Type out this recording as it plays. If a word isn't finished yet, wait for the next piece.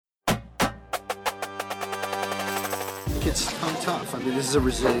It's tough. I mean, this is a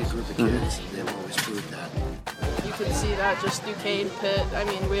resilient group of kids, and they've always proved that. You can see that just Duquesne, Pitt. I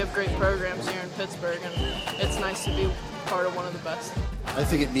mean, we have great programs here in Pittsburgh, and it's nice to be part of one of the best. I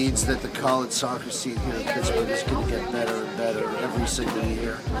think it means that the college soccer scene here in Pittsburgh is going to get better and better every single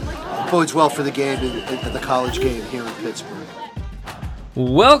year. It bodes well for the game and the college game here in Pittsburgh.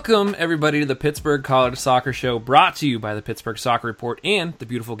 Welcome, everybody, to the Pittsburgh College Soccer Show, brought to you by the Pittsburgh Soccer Report and the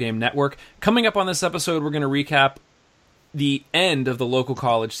Beautiful Game Network. Coming up on this episode, we're going to recap the end of the local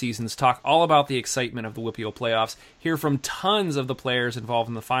college seasons, talk all about the excitement of the WPIAL playoffs, hear from tons of the players involved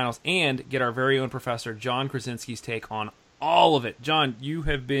in the finals, and get our very own professor, John Krasinski's take on all of it. John, you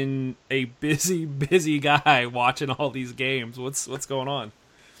have been a busy guy watching all these games. What's going on?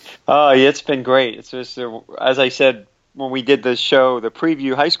 It's been great. It's just, as I said when we did the show, the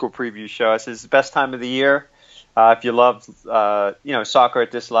high school preview show, it's the best time of the year. If you love, soccer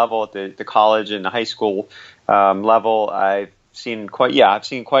at this level, at the college and the high school level, I've seen quite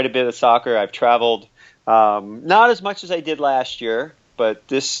a bit of soccer. I've traveled, not as much as I did last year, but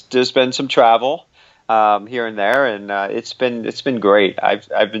there's been some travel here and there, and it's been great.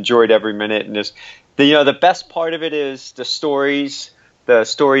 I've enjoyed every minute, and the best part of it is the stories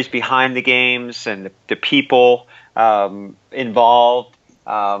behind the games and the people involved.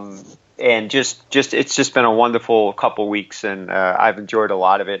 And just it's just been a wonderful couple weeks, and I've enjoyed a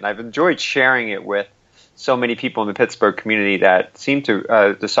lot of it, and I've enjoyed sharing it with so many people in the Pittsburgh community that seem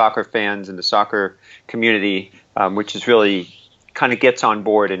to the soccer fans and the soccer community, which is really kind of gets on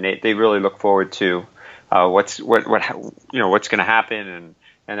board, and they really look forward to what's going to happen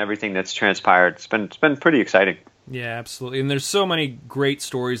and everything that's transpired. It's been pretty exciting. Yeah, absolutely. And there's so many great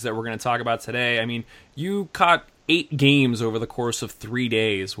stories that we're going to talk about today. I mean, you caught 8 games over the course of 3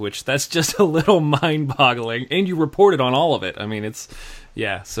 days, which that's just a little mind-boggling. And you reported on all of it. I mean, so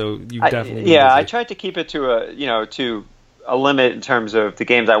you definitely. I tried to keep it to a limit in terms of the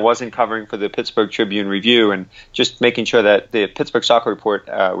games I wasn't covering for the Pittsburgh Tribune Review, and just making sure that the Pittsburgh Soccer Report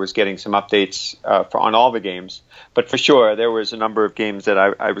was getting some updates on all the games. But for sure, there was a number of games that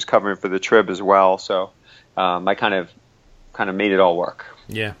I was covering for the Trib as well. So I kind of made it all work.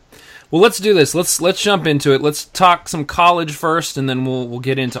 Yeah. Well, let's do this. Let's jump into it. Let's talk some college first, and then we'll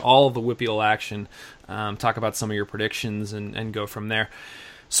get into all of the WPIAL action. Talk about some of your predictions and go from there.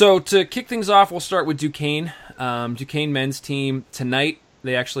 So to kick things off, we'll start with Duquesne. Duquesne men's team tonight.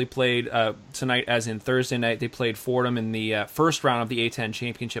 They actually played tonight, as in Thursday night. They played Fordham in the first round of the A10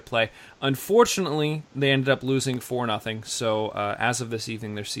 championship play. Unfortunately, they ended up losing 4-0. So as of this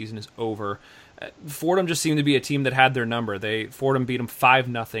evening, their season is over. Fordham just seemed to be a team that had their number. Fordham beat them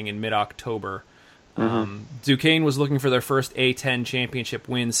 5-0 in mid-October. Duquesne was looking for their first A10 championship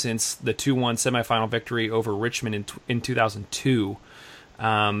win since the 2-1 semifinal victory over Richmond in 2002.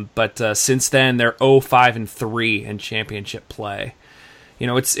 But since then, they're 0-5-3 in championship play. You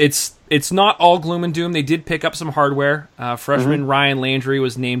know, it's not all gloom and doom. They did pick up some hardware. Freshman Ryan Landry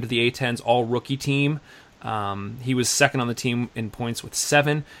was named the A10's all-rookie team. He was second on the team in points with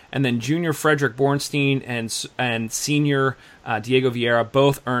 7, and then junior Frederick Bornstein and senior Diego Vieira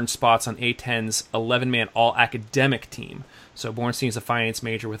both earned spots on A10's 11-man all-academic team. So Bornstein is a finance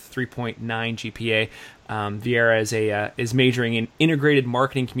major with 3.9 GPA. Vieira is majoring in integrated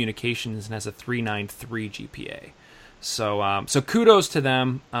marketing communications and has a 3.93 GPA. So kudos to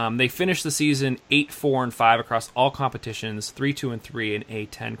them. They finished the season 8-4-5 across all competitions, 3-2-3 in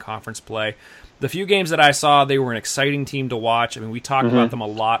A10 conference play. The few games that I saw, they were an exciting team to watch. I mean, we talked about them a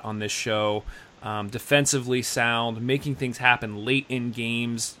lot on this show. Defensively sound, making things happen late in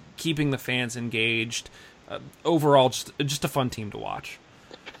games, keeping the fans engaged. Overall, just a fun team to watch.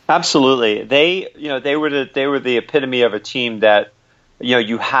 Absolutely, they were the epitome of a team that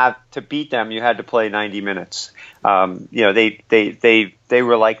you had to beat them. You had to play 90 minutes. They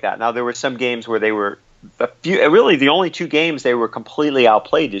were like that. Now there were some games where they were. Really, the only 2 games they were completely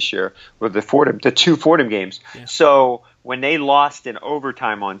outplayed this year were the 2 Fordham games. Yeah. So when they lost in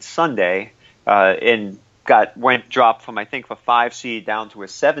overtime on Sunday and dropped from, I think, a 5 seed down to a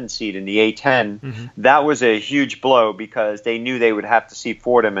 7 seed in the A10, that was a huge blow because they knew they would have to see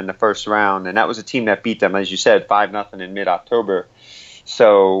Fordham in the first round, and that was a team that beat them, as you said, 5-0 in mid-October.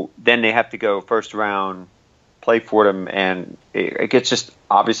 So then they have to go first round, play Fordham, and it gets just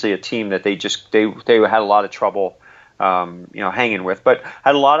obviously a team that they had a lot of trouble hanging with, but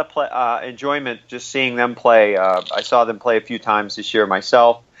had a lot of enjoyment just seeing them play. I saw them play a few times this year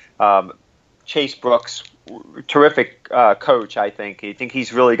myself. Chase Brooks, terrific coach. I think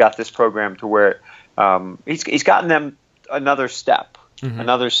he's really got this program to where he's gotten them another step.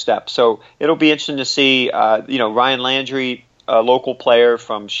 So it'll be interesting to see. Ryan Landry, a local player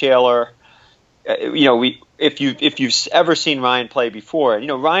from Shaler. if you've ever seen Ryan play before,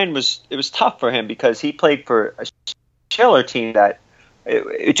 Ryan it was tough for him because he played for a Schiller team that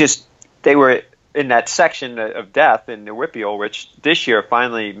they were in that section of death in the WPIAL, which this year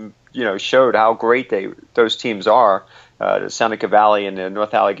finally showed how great those teams are. The Seneca Valley and the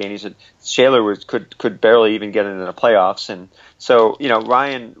North Alleghenies. And Shaler could barely even get into the playoffs, and so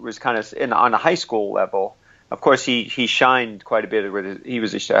Ryan was kind of on a high school level. Of course, he shined quite a bit. He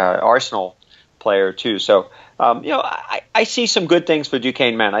was an Arsenal player too. So I see some good things for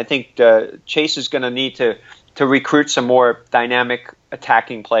Duquesne men. I think Chase is going to need to recruit some more dynamic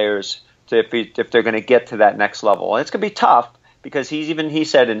attacking players if they're going to get to that next level. And it's going to be tough because he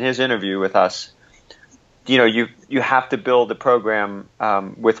said in his interview with us, you have to build the program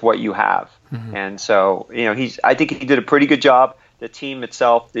with what you have. Mm-hmm. And so I think he did a pretty good job. The team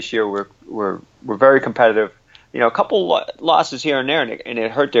itself this year were very competitive. A couple losses here and there, and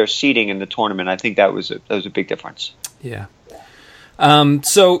it hurt their seeding in the tournament. I think that was a big difference. Yeah.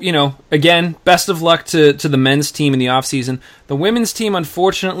 So, again, best of luck to the men's team in the offseason. The women's team,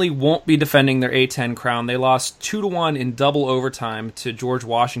 unfortunately, won't be defending their A10 crown. They lost 2-1 in double overtime to George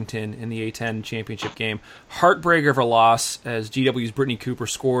Washington in the A10 championship game. Heartbreaker of a loss as GW's Brittany Cooper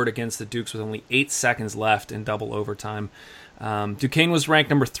scored against the Dukes with only 8 seconds left in double overtime. Duquesne was ranked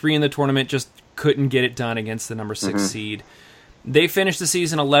number 3 in the tournament, just couldn't get it done against the number 6 seed. They finished the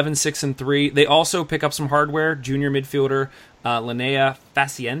season 11-6-3. They also pick up some hardware. Junior midfielder Linnea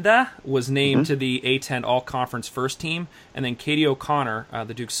Facienda was named to the A10 All-Conference first team, and then Katie O'Connor,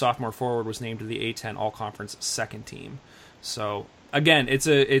 the Duke's sophomore forward, was named to the A10 All-Conference second team. So again, it's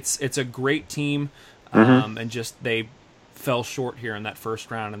a great team, and just they fell short here in that first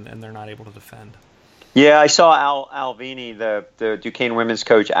round, and they're not able to defend. Yeah, I saw Al Vini, the Duquesne women's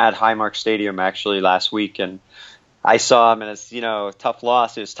coach, at Highmark Stadium actually last week, and I saw him, and it's a tough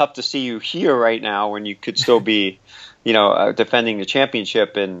loss. It's tough to see you here right now when you could still be, defending the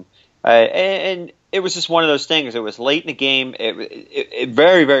championship, and it was just one of those things. It was late in the game, it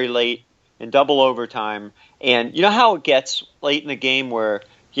very, very late in double overtime, and you know how it gets late in the game where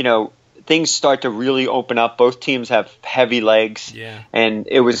things start to really open up. Both teams have heavy legs, and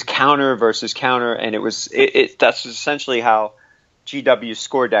it was counter versus counter, and that's essentially how GW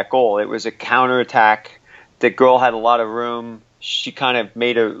scored that goal. It was a counterattack. The girl had a lot of room. She kind of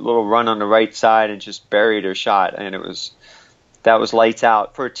made a little run on the right side and just buried her shot, and that was lights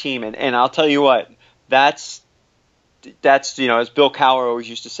out for a team. And I'll tell you what, that's as Bill Cowher always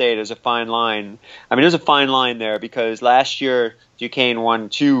used to say, there's a fine line. I mean, there's a fine line there because last year Duquesne won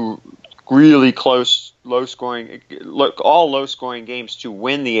 2 really close, low-scoring games to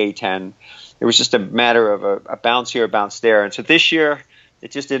win the A10. It was just a matter of a bounce here, a bounce there. And so this year,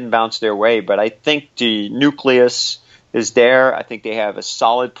 it just didn't bounce their way. But I think the nucleus is there. I think they have a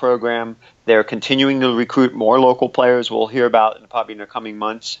solid program. They're continuing to recruit more local players. We'll hear about probably in the coming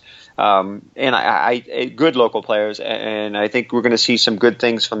months. And good local players. And I think we're going to see some good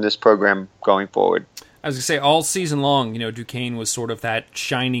things from this program going forward. I was going to say, all season long, Duquesne was sort of that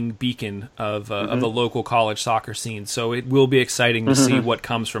shining beacon of the local college soccer scene. So it will be exciting to see what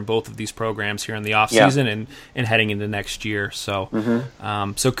comes from both of these programs here in the offseason and heading into next year. So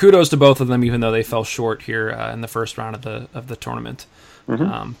so kudos to both of them, even though they fell short here in the first round of the tournament.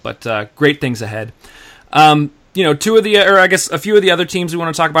 But great things ahead. A few of the other teams we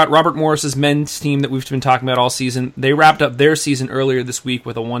want to talk about. Robert Morris's men's team that we've been talking about all season. They wrapped up their season earlier this week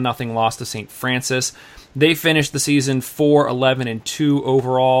with a 1-0 loss to St. Francis. They finished the season 4-11-2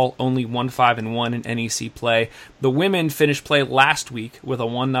 overall, only 1-5-1 in NEC play. The women finished play last week with a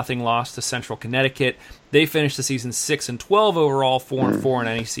 1-0 loss to Central Connecticut. They finished the season 6-12 overall, 4-4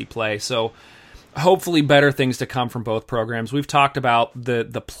 in NEC play. So hopefully better things to come from both programs. We've talked about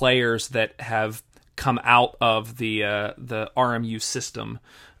the players that have come out of the RMU system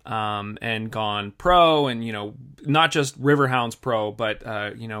and gone pro, and not just Riverhounds pro, but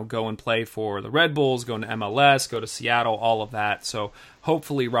go and play for the Red Bulls, go into MLS, go to Seattle, all of that. So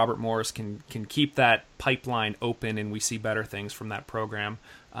hopefully Robert Morris can keep that pipeline open, and we see better things from that program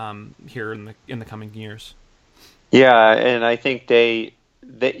here in the coming years. Yeah, and I think you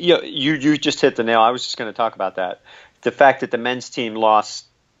just hit the nail. I was just going to talk about that. The fact that the men's team lost,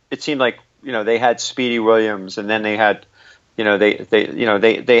 it seemed like they had Speedy Williams, and then they had,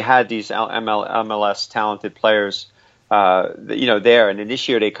 they had these MLS talented players, there. And then this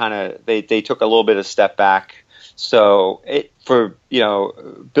year they took a little bit of step back. So for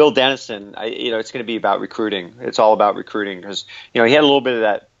Bill Dennison, it's going to be about recruiting. It's all about recruiting because he had a little bit of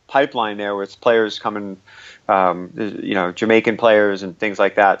that pipeline there with players coming, Jamaican players and things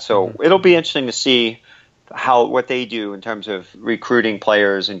like that. So it'll be interesting to see what they do in terms of recruiting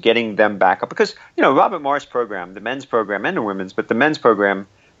players and getting them back up. Because, Robert Morris program, the men's program and the women's, but the men's program,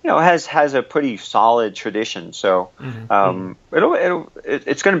 has a pretty solid tradition. So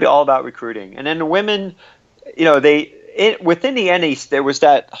it's going to be all about recruiting. And then the women, within the NEC, there was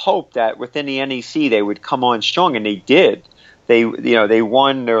that hope that within the NEC they would come on strong, and they did. They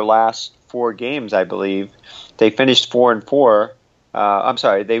won their last 4 games, I believe. They finished 4-4. I'm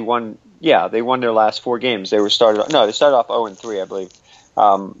sorry, they won their last 4 games. They started off 0-3, I believe.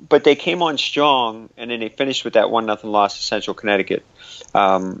 But they came on strong, and then they finished with that 1-0 loss to Central Connecticut.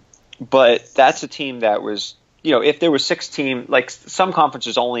 But that's a team that was, if there were 6 teams, like some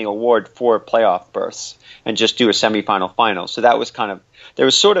conferences only award 4 playoff berths and just do a semifinal final. So that was there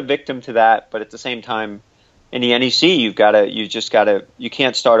was sort of victim to that, but at the same time, in the NEC, you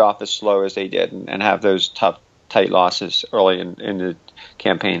can't start off as slow as they did and have those tough, tight losses early in the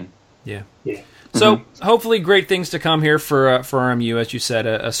campaign. Yeah. So hopefully great things to come here for RMU, as you said,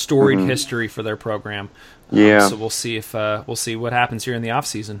 a storied history for their program. So we'll see what happens here in the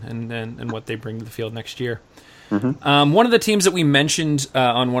offseason and what they bring to the field next year. One of the teams that we mentioned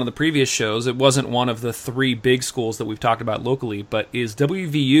on one of the previous shows, it wasn't one of the 3 big schools that we've talked about locally, but is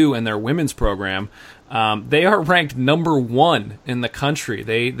WVU and their women's program. They are ranked number 1 in the country.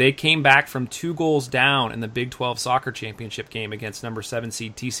 They came back from 2 goals down in the Big 12 soccer championship game against number 7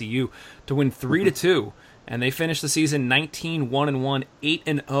 seed TCU to win 3-2, and they finished the season 19-1-1,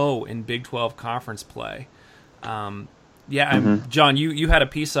 8-0 in Big 12 conference play. John, you had a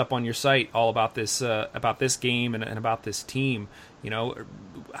piece up on your site all about this game and about this team.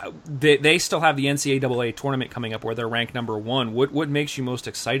 They still have the NCAA tournament coming up where they're ranked number 1. What makes you most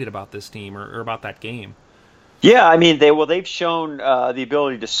excited about this team or about that game? Yeah, I mean they've shown the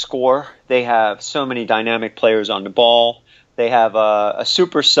ability to score. They have so many dynamic players on the ball. They have a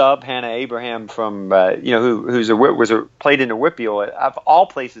super sub, Hannah Abraham, from who played in the Whitfield of all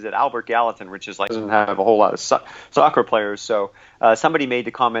places at Albert Gallatin, which is doesn't have a whole lot of soccer players. So somebody made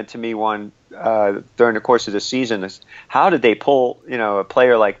the comment to me during the course of the season: is how did they pull a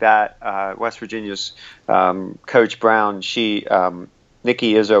player like that? West Virginia's Coach Brown,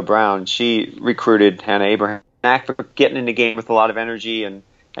 Nikki Izzo Brown, she recruited Hannah Abraham for getting in the game with a lot of energy and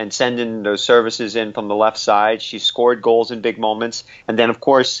sending those services in from the left side. She scored goals in big moments. And then, of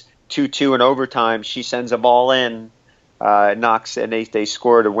course, 2-2 in overtime, she sends a ball in, and they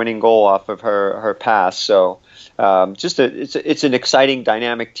scored a winning goal off of her pass. So it's an exciting,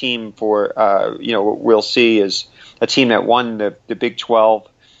 dynamic team for, what we'll see is a team that won the Big 12.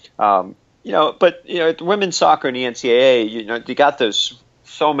 But women's soccer in the NCAA, you got those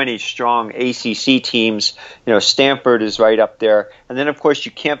so many strong ACC teams. Stanford is right up there. And then, of course,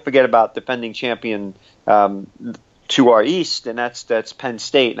 you can't forget about defending champion to our east, and that's Penn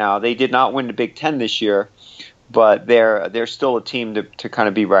State. Now, they did not win the Big Ten this year, but they're still a team to kind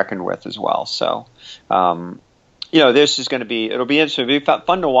of be reckoned with as well. So, this is going to be – it'll be interesting. It'll be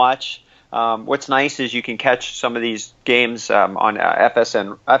fun to watch. What's nice is you can catch some of these games on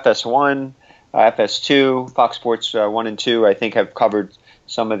FS1, FS2, Fox Sports 1 and 2, I think, have covered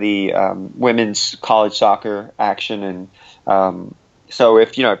some of the women's college soccer action, and so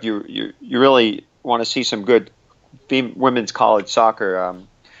if you really want to see some good women's college soccer,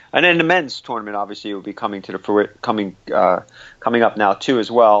 and then the men's tournament obviously will be coming up now too as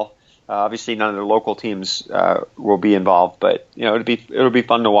well. Obviously, none of the local teams will be involved, but it'll be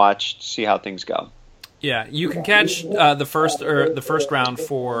fun to watch to see how things go. Yeah, you can catch the first round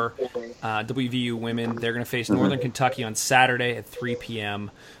for WVU women. They're going to face Northern Kentucky on Saturday at 3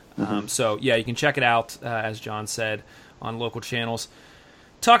 p.m. So, you can check it out, as John said, on local channels.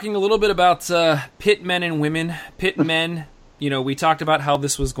 Talking a little bit about Pitt men and women. Pitt men, we talked about how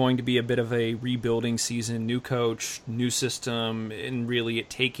this was going to be a bit of a rebuilding season, new coach, new system, and really it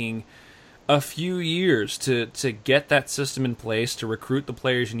taking a few years to get that system in place, to recruit the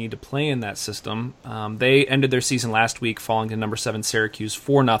players you need to play in that system. They ended their season last week falling to number 7 Syracuse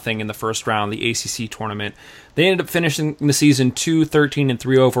 4-0 in the first round of the ACC tournament. They ended up finishing the season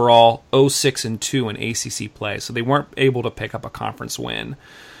 2-13-3 overall, 0-6-2 in ACC play, so they weren't able to pick up a conference win.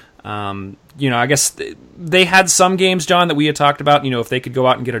 I guess they had some games, John, that we had talked about, if they could go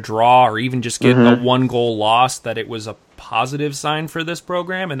out and get a draw or even just get a 1-goal loss, that it was a positive sign for this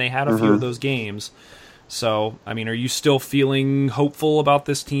program, and they had a few of those games. So, are you still feeling hopeful about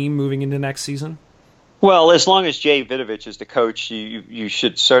this team moving into next season? Well, as long as Jay Vidovich is the coach, you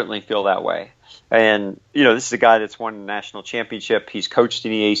should certainly feel that way. And, this is a guy that's won a national championship. He's coached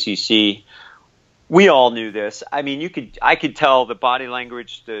in the ACC. We all knew this. I could tell the body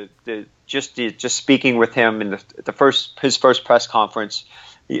language, just speaking with him in his first press conference.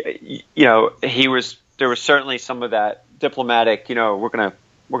 He was was certainly some of that diplomatic, we're gonna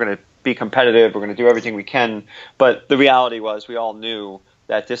be competitive, we're gonna do everything we can. But the reality was, we all knew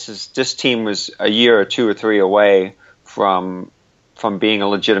that this team was a year or two or three away from being a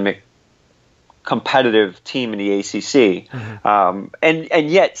legitimate competitive team in the ACC. Mm-hmm. And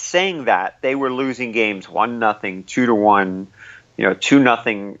yet, saying that, they were losing games 1-0, 2-1,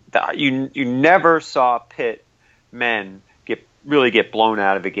 2-0. You never saw Pitt men really get blown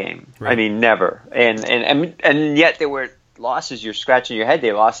out of a game. Right. I mean, never. And yet there were losses. You're scratching your head.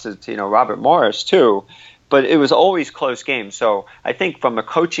 They lost to Robert Morris too, but it was always close games. So I think from a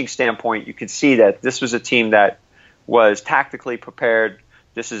coaching standpoint, you could see that this was a team that was tactically prepared.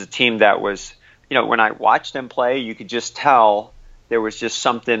 This is a team that was, when I watched them play, you could just tell there was just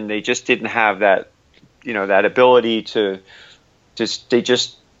something. They just didn't have that, that ability to they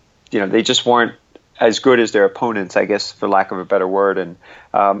just weren't as good as their opponents, I guess, for lack of a better word. And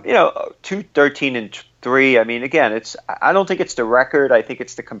 13-3. I mean, again, I don't think it's the record. I think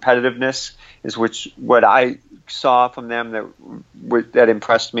it's the competitiveness is what I saw from them that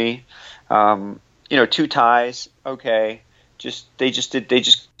impressed me. 2 ties, okay. They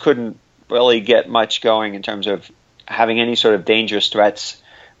just couldn't really get much going in terms of having any sort of dangerous threats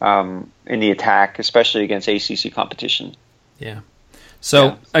in the attack, especially against ACC competition. Yeah.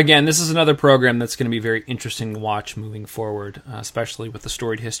 So, again, this is another program that's going to be very interesting to watch moving forward, especially with the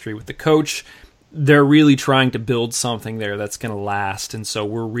storied history with the coach. They're really trying to build something there that's going to last, and so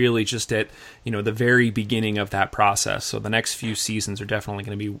we're really just at the very beginning of that process. So the next few seasons are definitely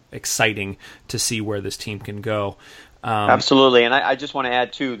going to be exciting to see where this team can go. Absolutely, and I just want to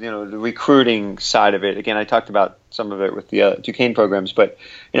add too, the recruiting side of it. Again, I talked about some of it with the Duquesne programs, but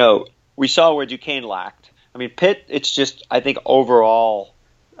we saw where Duquesne lacked. I mean, Pitt, it's just, I think, overall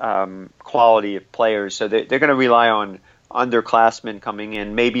quality of players. So they're going to rely on underclassmen coming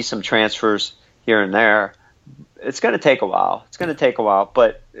in, maybe some transfers here and there. It's going to take a while.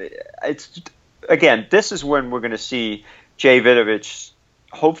 But again, this is when we're going to see Jay Vidovich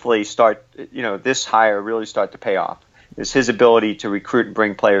hopefully start, this hire really start to pay off. Is his ability to recruit and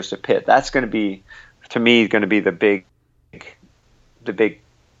bring players to Pitt. That's going to be, to me, the big.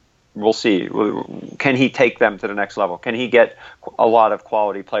 We'll see. Can he take them to the next level? Can he get a lot of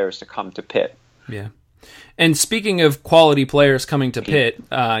quality players to come to Pitt? Yeah. And speaking of quality players coming to Pitt,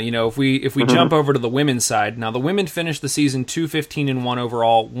 if we jump over to the women's side, now the women finished the season 2-15-1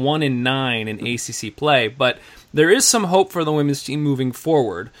 overall, 1-9 in ACC play, but there is some hope for the women's team moving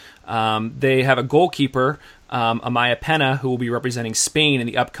forward. They have a goalkeeper, Amaya Pena, who will be representing Spain in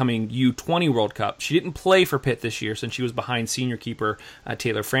the upcoming U20 World Cup. She didn't play for Pitt this year since she was behind senior keeper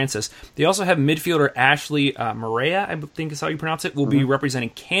Taylor Francis. They also have midfielder Ashley Maria, I think is how you pronounce it, will be representing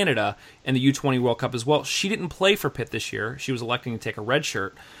Canada in the U20 World Cup as well. She didn't play for Pitt this year. She was electing to take a red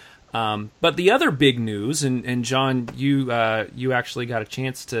shirt. But the other big news, and John, you actually got a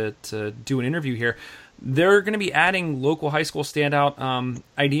chance to do an interview here. They're going to be adding local high school standout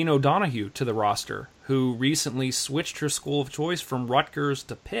Ideen O'Donoghue to the roster, who recently switched her school of choice from Rutgers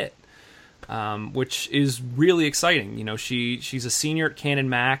to Pitt, which is really exciting. She's a senior at Cannon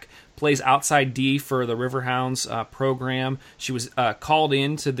Mac, plays outside D for the Riverhounds program. She was called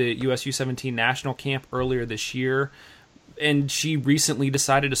into the USU 17 national camp earlier this year, and she recently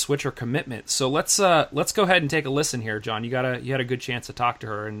decided to switch her commitment. So let's go ahead and take a listen here, John. You had a good chance to talk to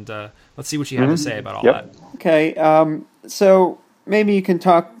her, and let's see what she had to say about all that. Okay, so maybe you can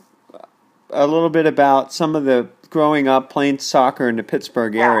talk a little bit about some of the growing up playing soccer in the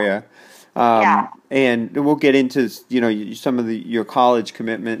Pittsburgh area, and we'll get into some of your college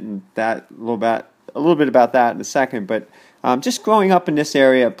commitment and that a little bit about that in a second. But just growing up in this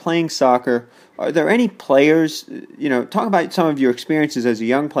area, playing soccer. Are there any players, talk about some of your experiences as a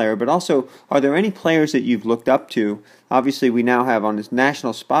young player, but also are there any players that you've looked up to? Obviously, we now have on this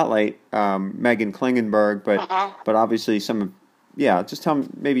national spotlight Megan Klingenberg, but obviously just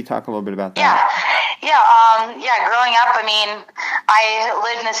maybe talk a little bit about that. Growing up, I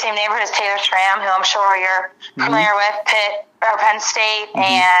lived in the same neighborhood as Taylor Schramm, who I'm sure you're familiar with, Pitt or Penn State,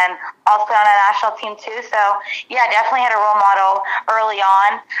 and also on a national team too. So definitely had a role model early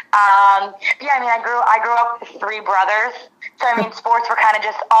on. I grew up with 3 brothers, so sports were kind of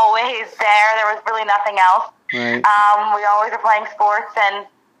just always there. There was really nothing else. Right. We always were playing sports, and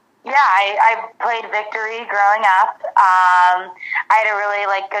I played Victory growing up. I had a really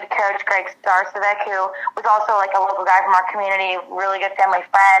good coach, Greg Starcevic, who was also a local guy from our community, really good family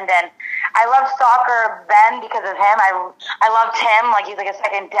friend. And I loved soccer then because of him. I loved him, he's like a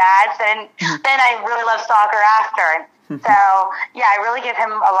second dad. So then I really loved soccer after. So I really give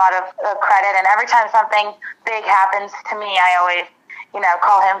him a lot of credit. And every time something big happens to me, I always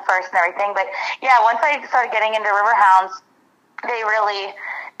call him first and everything. But yeah, once I started getting into Riverhounds, they really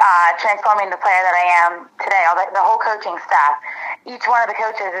transformed me into the player that I am today. The whole coaching staff, each one of the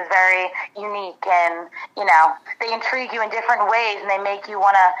coaches is very unique, and they intrigue you in different ways, and they make you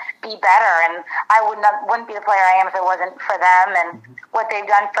want to be better. And I wouldn't be the player I am if it wasn't for them and what they've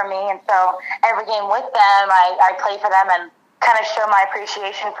done for me. And so every game with them, I play for them and kind of show my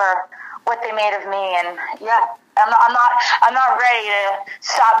appreciation for what they made of me. And yeah, I'm not ready to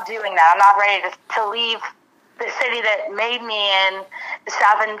stop doing that. I'm not ready to leave the city that made me and the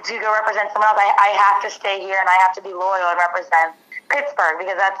staff and to go represent someone else. I have to stay here, and I have to be loyal and represent Pittsburgh,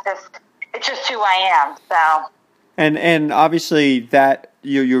 because it's just who I am. So. And obviously that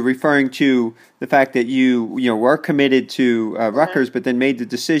you're referring to the fact that you were committed to Rutgers, but then made the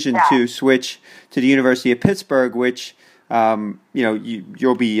decision to switch to the University of Pittsburgh, which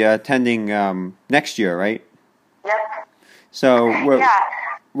you'll be attending next year, right? Yep. So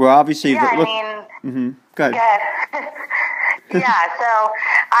we're obviously Go ahead. Yeah, so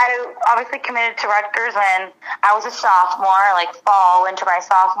I obviously committed to Rutgers when I was a sophomore, like fall into my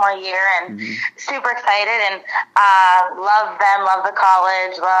sophomore year, and super excited, and love them, love the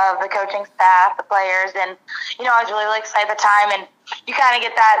college, love the coaching staff, the players, and I was really excited at the time. And you kind of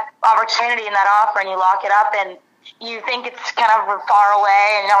get that opportunity and that offer, and you lock it up, and you think it's kind of far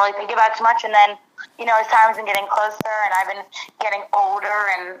away, and you don't really think about it too much, and then as time's been getting closer and I've been getting older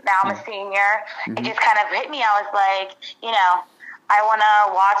and now I'm a senior, it just kind of hit me. I was like, I want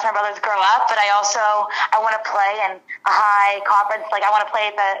to watch my brothers grow up, but I want to play in a high conference. Like, I want to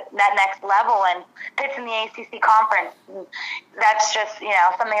play at that next level, and Pitt's in the ACC conference. That's just,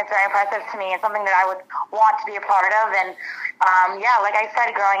 something that's very impressive to me and something that I would want to be a part of. And, like I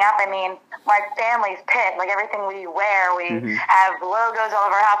said, growing up, I mean, my family's Pitt. Like, everything we wear, we have logos all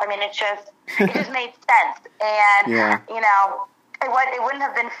over our house. I mean, it just made sense. And, it wouldn't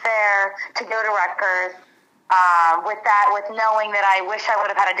have been fair to go to Rutgers with knowing that I wish I would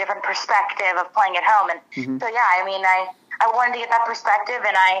have had a different perspective of playing at home. And so, yeah, I mean, I wanted to get that perspective,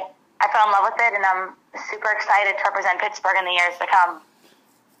 and I fell in love with it, and I'm super excited to represent Pittsburgh in the years to come.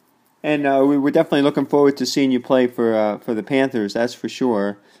 And we were definitely looking forward to seeing you play for the Panthers, that's for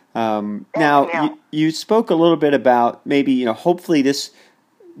sure. Now, you spoke a little bit about maybe, hopefully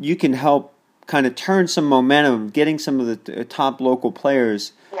you can help kind of turn some momentum, getting some of the top local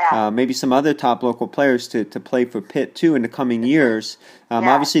players, maybe some other top local players to play for Pitt too in the coming years.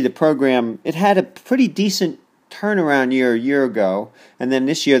 Obviously, the program, it had a pretty decent turnaround year a year ago, and then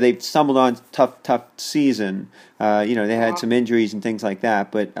this year they've stumbled on tough season. They had some injuries and things like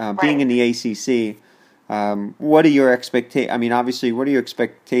that. But being in the ACC, what are your expectations? I mean, obviously, what are your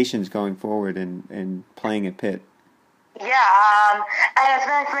expectations going forward and playing at Pitt? Yeah, and it's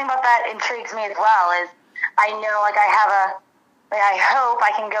really something about that intrigues me as well. Is I know, I hope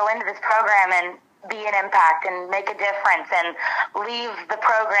I can go into this program and be an impact and make a difference and leave the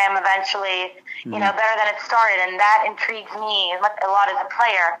program eventually, better than it started. And that intrigues me a lot as a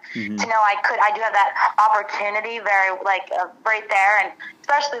player to know I do have that opportunity right there. And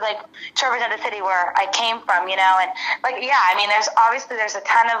especially to represent the city where I came from, and I mean, there's a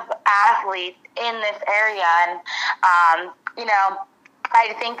ton of athletes in this area. And,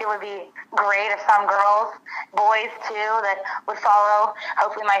 I think it would be great if some girls, boys too, that would follow,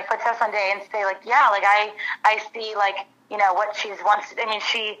 hopefully, my footsteps one day and say, I see, what she's wants. I mean,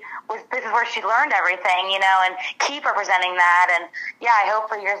 this is where she learned everything, and keep representing that. And, yeah, I hope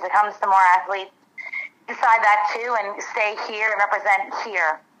for years to come some more athletes decide that too and stay here and represent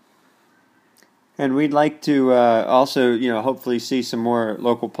here. And we'd like to also, hopefully see some more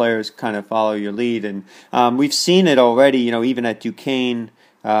local players kind of follow your lead. And we've seen it already, even at Duquesne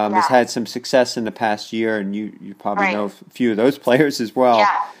has had some success in the past year, and you probably know a few of those players as well.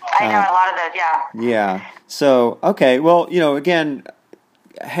 Yeah, I know a lot of those, Yeah. So, okay, well, again,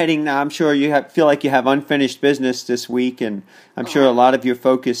 heading now, I'm sure you feel like you have unfinished business this week, and I'm sure a lot of your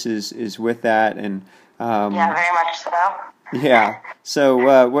focus is with that. And yeah, very much so. Yeah.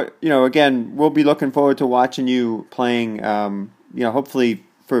 So, again, we'll be looking forward to watching you playing, hopefully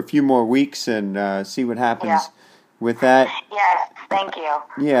for a few more weeks and see what happens with that. Yes, thank you.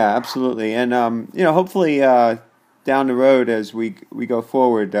 Yeah, absolutely. And, hopefully down the road as we go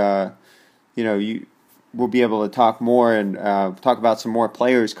forward, we'll be able to talk more and talk about some more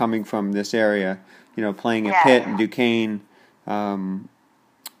players coming from this area, playing at Pitt and Duquesne.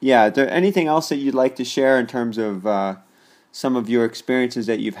 Is there anything else that you'd like to share in terms of some of your experiences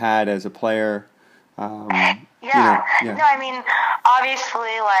that you've had as a player? No, I mean,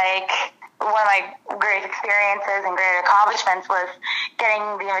 obviously, one of my great experiences and great accomplishments was getting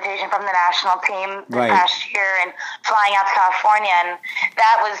the invitation from the national team this past year and flying out to California. And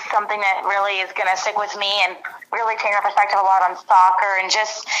that was something that really is going to stick with me and really change my perspective a lot on soccer and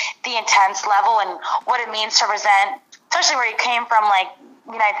just the intense level and what it means to represent, especially where you came from, like,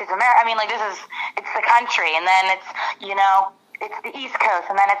 United States of America. I mean, like, it's the country, and then it's, it's the East Coast,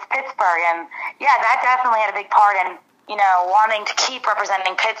 and then it's Pittsburgh. And, yeah, that definitely had a big part in, wanting to keep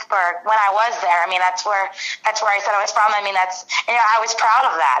representing Pittsburgh when I was there. I mean, that's where I said I was from. I mean, I was proud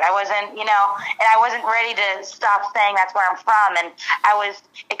of that. I wasn't, and I wasn't ready to stop saying that's where I'm from. And I was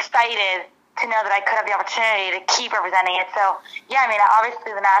excited to know that I could have the opportunity to keep representing it. So, yeah, I mean,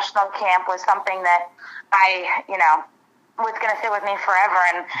 obviously the national camp was something that I, was going to sit with me forever,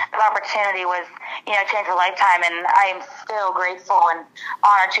 and the opportunity was, changed a lifetime, and I am still grateful and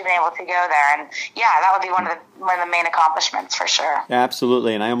honored to have been able to go there. And yeah, that would be one of the main accomplishments for sure.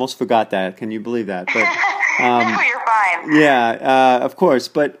 Absolutely, and I almost forgot that. Can you believe that? But, no, you're fine. Yeah, of course.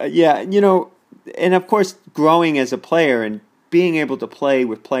 But and of course, growing as a player and being able to play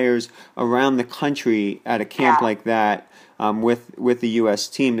with players around the country at a camp like that. With the U.S.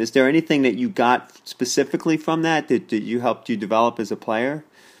 team. Is there anything that you got specifically from that you helped you develop as a player?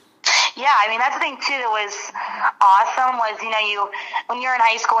 Yeah, I mean, that's the thing, too, that was awesome was, when you're in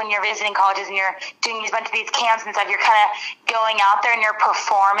high school and you're visiting colleges and you're doing a bunch of these camps and stuff, you're kind of going out there and you're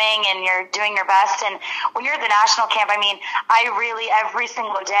performing and you're doing your best. And when you're at the national camp, I mean, I really, every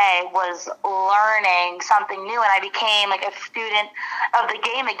single day was learning something new, and I became like a student of the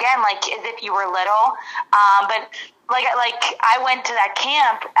game again, like as if you were little. But like I went to that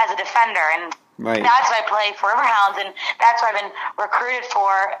camp as a defender, and that's what I play for Riverhounds, and that's what I've been recruited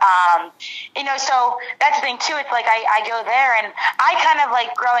for. So that's the thing too. It's like I go there, and I kind of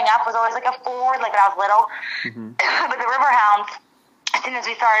like growing up was always like a forward, like when I was little. But the Riverhounds, as soon as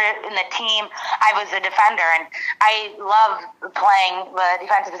we started in the team, I was a defender, and I love playing the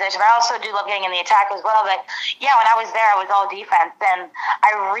defensive position. But I also do love getting in the attack as well. But yeah, when I was there, I was all defense, and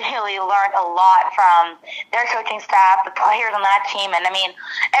I really learned a lot from their coaching staff, the players on that team. And I mean,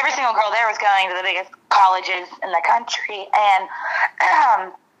 every single girl there was going to the biggest colleges in the country, and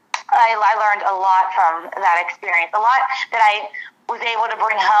I learned a lot from that experience. A lot that I was able to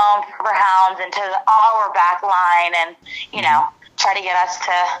bring home to Riverhounds and to our back line, and try to get us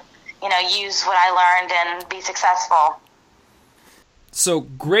to, use what I learned and be successful. So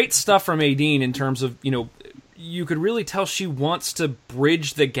great stuff from Aideen in terms of, you could really tell she wants to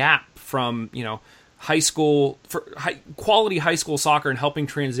bridge the gap from, high school, quality high school soccer and helping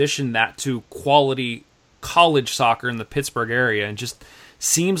transition that to quality college soccer in the Pittsburgh area, and just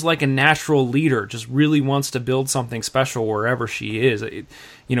seems like a natural leader, just really wants to build something special wherever she is.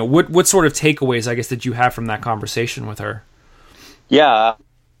 What sort of takeaways, I guess, did you have from that conversation with her? Yeah,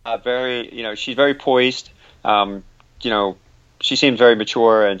 she's very poised. She seems very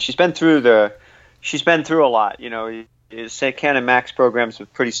mature, and she's been through a lot. St. Canon Max program's a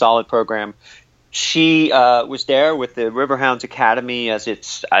pretty solid program. She was there with the Riverhounds Academy as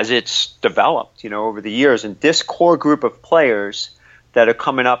it's developed, over the years, and this core group of players that are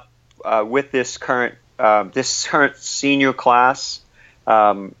coming up with this current senior class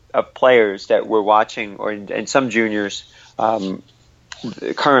of players that we're watching, and some juniors.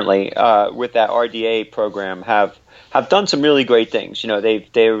 Currently with that RDA program have done some really great things.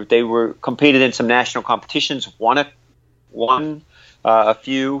 They were competed in some national competitions, won a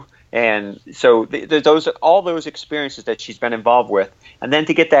few, and so all those experiences that she's been involved with, and then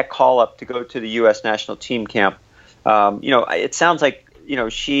to get that call up to go to the U.S. national team camp. It sounds like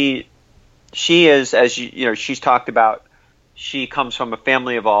she is, as she's talked about. She comes from a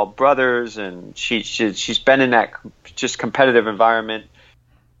family of all brothers, and she's been in that just competitive environment,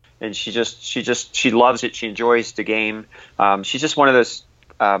 and she loves it. She enjoys the game. She's just one of those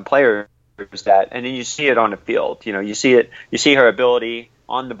players that, and then you see it on the field. You see her ability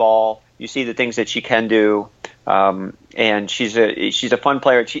on the ball. You see the things that she can do, and she's a fun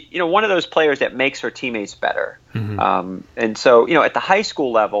player. One of those players that makes her teammates better. And so, at the high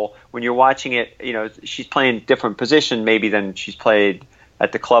school level, when you're watching it, she's playing different position maybe than she's played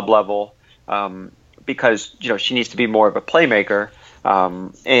at the club level, because she needs to be more of a playmaker.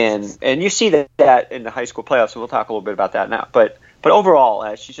 And you see that in the high school playoffs. So we'll talk a little bit about that now. But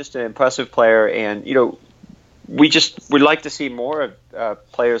overall, she's just an impressive player, and we'd like to see more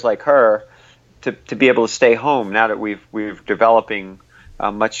of players like her to be able to stay home now that we're developing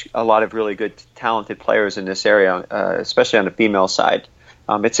a lot of really good, talented players in this area, especially on the female side.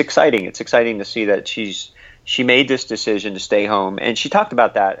 It's exciting. It's exciting to see that she made this decision to stay home, and she talked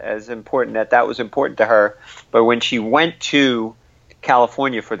about that as important. That was important to her. But when she went to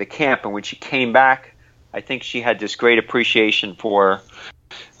California for the camp, and when she came back, I think she had this great appreciation for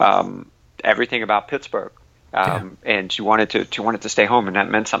everything about Pittsburgh, and she wanted to stay home, and that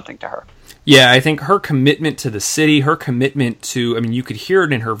meant something to her. Yeah, I think her commitment to the city, her commitment to, I mean, you could hear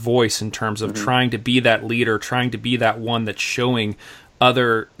it in her voice in terms of trying to be that leader, trying to be that one that's showing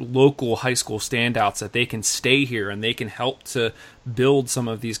other local high school standouts that they can stay here and they can help to build some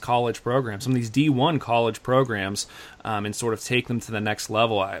of these college programs, some of these D1 college programs, and sort of take them to the next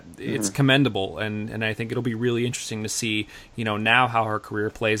level. It's commendable, and I think it'll be really interesting to see, now how her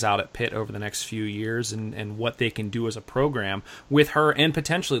career plays out at Pitt over the next few years and what they can do as a program with her and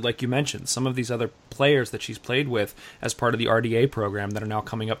potentially, like you mentioned, some of these other players that she's played with as part of the RDA program that are now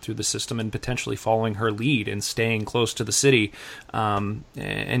coming up through the system and potentially following her lead and staying close to the city and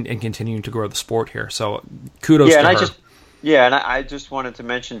continuing to grow the sport here. So kudos to her. And I just wanted to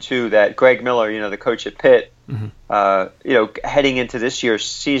mention, too, that Greg Miller, the coach at Pitt, heading into this year's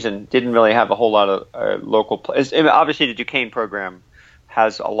season, didn't really have a whole lot of local players. Obviously, the Duquesne program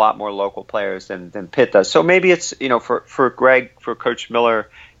has a lot more local players than Pitt does. So maybe it's, for Coach Miller,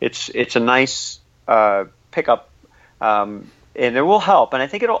 it's a nice pickup, and it will help. And I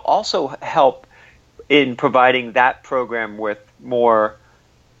think it'll also help in providing that program with more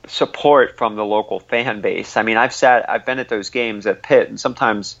support from the local fan base. I mean, I've been at those games at Pitt, and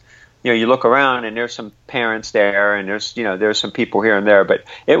sometimes, you look around and there's some parents there, and there's some people here and there, but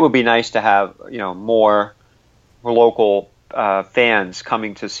it would be nice to have, more local fans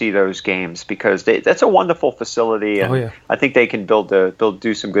coming to see those games, because that's a wonderful facility, and I think they can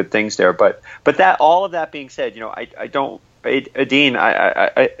do some good things there. But that, all of that being said, Adine,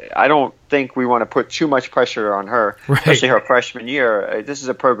 I don't think we want to put too much pressure on her, especially her freshman year. This is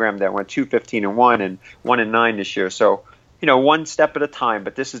a program that went 2-15-1 and 1-9 this year. So, one step at a time,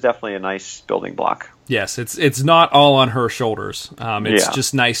 but this is definitely a nice building block. Yes, it's not all on her shoulders. It's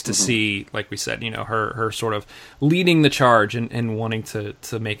just nice to see, like we said, her sort of leading the charge and wanting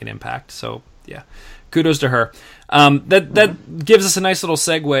to make an impact. So, yeah. Kudos to her. That gives us a nice little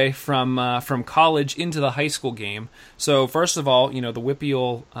segue from college into the high school game. So first of all, the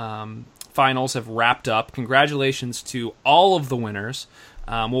WPIAL finals have wrapped up. Congratulations to all of the winners.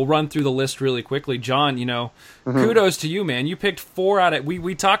 We'll run through the list really quickly. John, kudos to you, man. You picked 4 out of...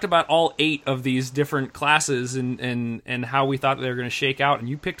 We talked about all 8 of these different classes and how we thought they were going to shake out, and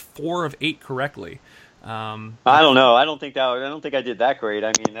you picked 4 of 8 correctly. I don't know. I don't think I did that great.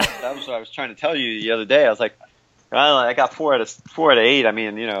 I mean, that was what I was trying to tell you the other day. I was like, I got 4 out of 8. I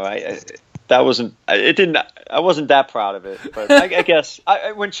mean, I wasn't that proud of it. But I guess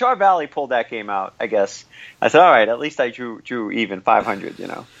when Char Valley pulled that game out, I guess I said, all right, at least I drew even 500.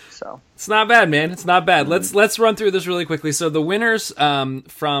 So it's not bad, man. It's not bad. Let's run through this really quickly. So the winners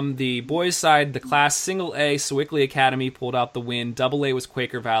from the boys' side, the class single A, Sewickley Academy pulled out the win. Double A was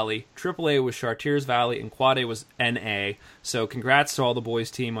Quaker Valley. Triple A was Chartiers Valley, and Quad A was NA. So congrats to all the boys'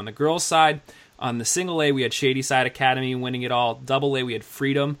 team. On the girls' side, on the single A, we had Shady Side Academy winning it all. Double A, we had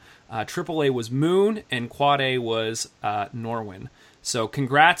Freedom. Triple A was Moon, and Quad A was Norwin. So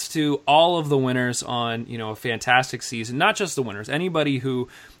congrats to all of the winners on, a fantastic season. Not just the winners. Any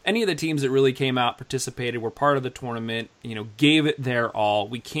of the teams that really came out, participated, were part of the tournament, gave it their all.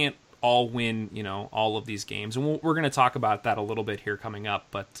 We can't all win, all of these games. And we're going to talk about that a little bit here coming up.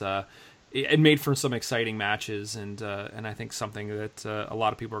 But it made for some exciting matches, and I think something that a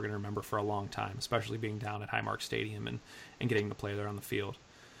lot of people are going to remember for a long time, especially being down at Highmark Stadium and getting to play there on the field.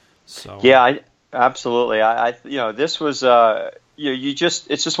 So yeah, absolutely. This was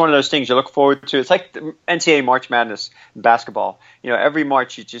it's just one of those things you look forward to. It's like the NCAA March Madness in basketball. Every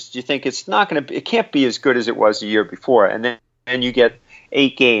March you think it can't be as good as it was the year before, and then you get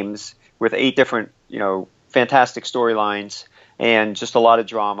 8 games with 8 different fantastic storylines and just a lot of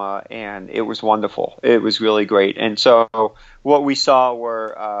drama, and it was wonderful. It was really great. And so what we saw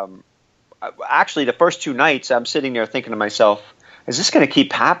were actually the first 2 nights. I'm sitting there thinking to myself, is this going to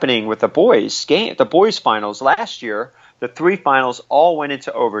keep happening with the boys game? The boys finals last year, the 3 finals all went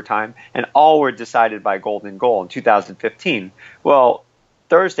into overtime and all were decided by golden goal in 2015. Well,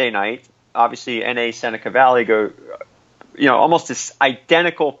 Thursday night, obviously NA Seneca Valley go, almost this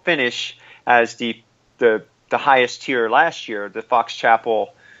identical finish as the highest tier last year, the Fox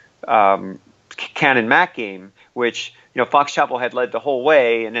Chapel Cannon Mac game, which Fox Chapel had led the whole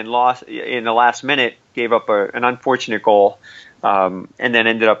way and then lost in the last minute, gave up an unfortunate goal. And then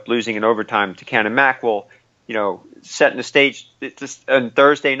ended up losing in overtime to Cannon Mac. Well, setting the stage on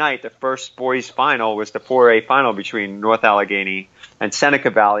Thursday night, the first boys final was the 4A final between North Allegheny and Seneca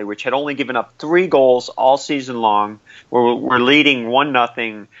Valley, which had only given up 3 goals all season long. We're leading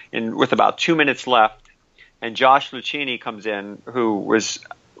 1-0 with about 2 minutes left. and Josh Lucchini comes in, who was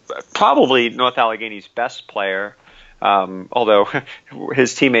probably North Allegheny's best player, although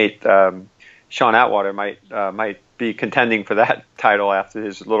his teammate Sean Atwater might be contending for that title after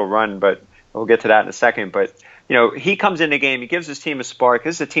his little run, but we'll get to that in a second. But he comes in the game, he gives his team a spark.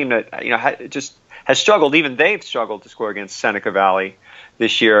 This is a team that just has struggled. Even they've struggled to score against Seneca Valley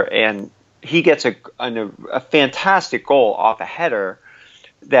this year, and he gets a fantastic goal off a header.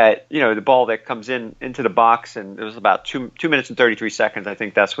 That the ball that comes into the box, and it was about 2 minutes and 33 seconds. I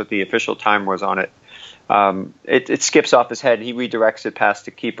think that's what the official time was on it. It skips off his head, and he redirects it past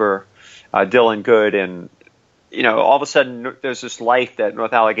the keeper, Dylan Good, and all of a sudden there's this life that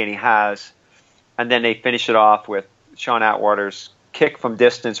North Allegheny has, and then they finish it off with Sean Atwater's kick from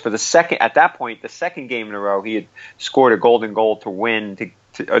distance for the second. At that point, the second game in a row, he had scored a golden goal to win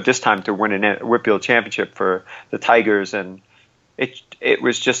this time to win a Whitfield championship for the Tigers, and it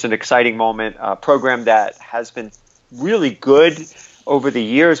was just an exciting moment. A program that has been really good over the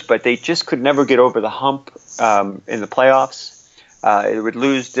years, but they just could never get over the hump in the playoffs. It would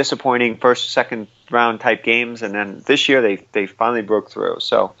lose disappointing first, second round type games, and then this year they finally broke through.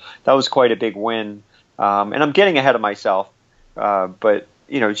 So that was quite a big win. And I'm getting ahead of myself, but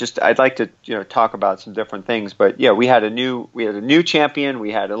I'd like to talk about some different things. But yeah, we had a new champion.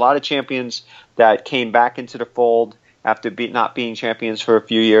 We had a lot of champions that came back into the fold after not being champions for a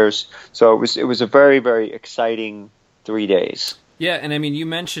few years. So it was a very, very exciting 3 days. Yeah, and I mean, you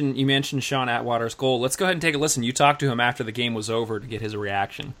mentioned Sean Atwater's goal. Let's go ahead and take a listen. You talked to him after the game was over to get his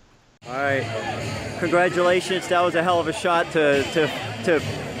reaction. All right, congratulations. That was a hell of a shot to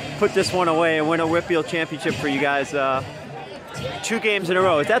put this one away and win a Whitfield championship for you guys. 2 games in a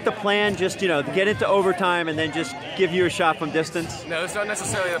row. Is that the plan? Just to get into overtime and then just give you a shot from distance? No, it's not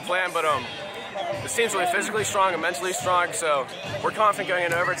necessarily the plan, but this team's really physically strong and mentally strong, so we're confident going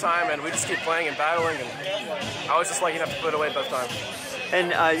into overtime, and we just keep playing and battling, and I was just lucky enough to put it away both times.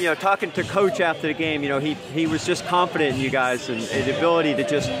 And talking to Coach after the game, he was just confident in you guys and the ability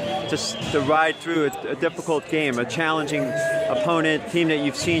to ride through a difficult game, a challenging opponent, team that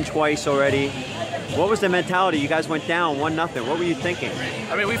you've seen twice already. What was the mentality? You guys went down 1-0. What were you thinking?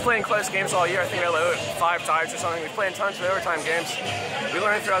 I mean, we've played in close games all year. I think we had 5 ties or something. We've played tons of overtime games. We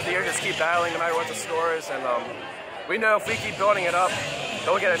learned throughout the year to just keep battling no matter what the score is. And we know if we keep building it up,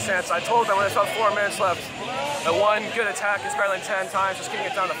 they'll get a chance. I told them when there's about 4 minutes left that one good attack is better than 10 times. Just getting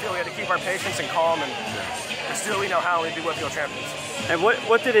it down the field, we had to keep our patience and calm. And still, we know how we be Whitfield champions. And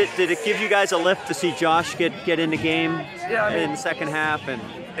what did it give you guys a lift to see Josh get in the game in the second half and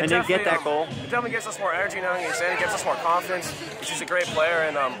then get that goal? It definitely gives us more energy knowing he's in. It gives us more confidence. He's a great player,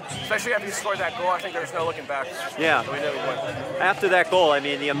 and especially after he scored that goal, I think there's no looking back. Yeah. So we knew we won. After that goal, I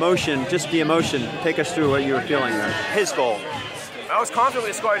mean, the emotion. Take us through what you were feeling there. His goal. I was confident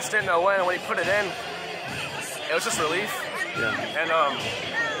we scored. I just didn't know when. And when he put it in, it was just relief. Yeah. And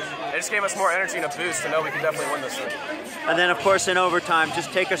it just gave us more energy and a boost to know we could definitely win this thing. And then, of course, in overtime,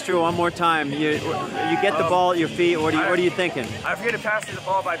 just take us through one more time. You get the ball at your feet. What are you thinking? I forget to pass you the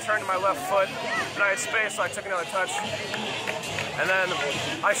ball, but I turned to my left foot, and I had space, so I took another touch. And then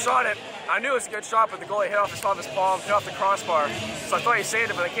I shot it. I knew it was a good shot, but the goalie hit off his palm, hit off the crossbar. So I thought he saved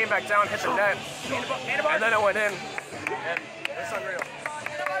it, but I came back down, hit the net, and then it went in. And it's unreal. All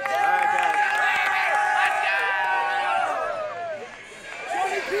right, guys.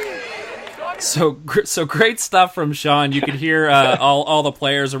 So great stuff from Sean. You could hear all the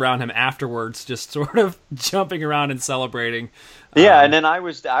players around him afterwards, just sort of jumping around and celebrating. Yeah, and then I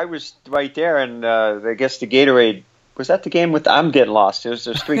was right there, and I guess the Gatorade was that the game with. I'm getting lost. There's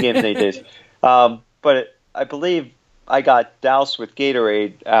 3 games in 8 days, but I believe I got doused with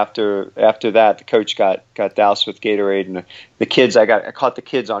Gatorade after that. The coach got doused with Gatorade, and the kids. I caught the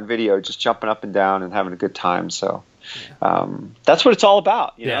kids on video just jumping up and down and having a good time. So. That's what it's all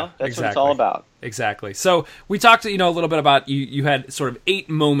about, you know? That's exactly what it's all about. Exactly. So we talked, a little bit about you had sort of 8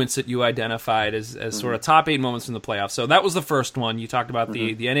 moments that you identified as sort of top 8 moments in the playoffs. So that was the first one. You talked about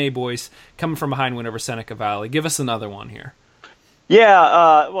the NA boys coming from behind win over Seneca Valley. Give us another one here.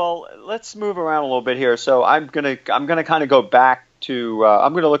 Yeah, well, let's move around a little bit here. So I'm gonna kind of go back to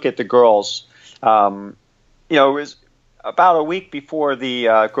I'm gonna look at the girls. It was about a week before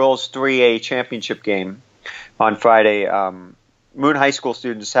the girls 3A championship game. On Friday, Moon High School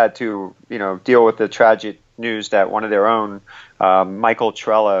students had to, deal with the tragic news that one of their own, Michael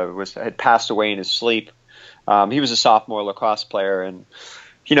Trella, had passed away in his sleep. He was a sophomore lacrosse player, and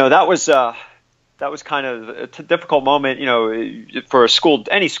that was kind of a difficult moment, for a school,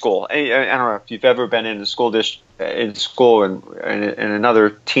 any school. I don't know if you've ever been in a school and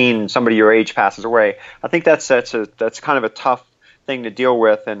another teen, somebody your age passes away. I think that's kind of a tough thing to deal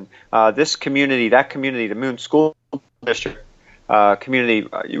with. And this community, the Moon School District community,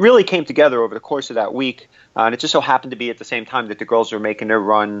 really came together over the course of that week. And it just so happened to be at the same time that the girls were making their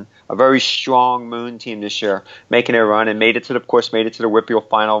run, a very strong Moon team this year, making their run and made it to the WPIAL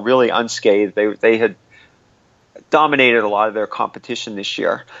final, really unscathed. They had dominated a lot of their competition this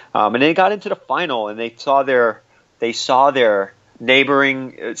year. And they got into the final, and they saw their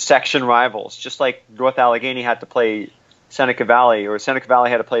neighboring section rivals, just like North Allegheny had to play Seneca Valley, or Seneca Valley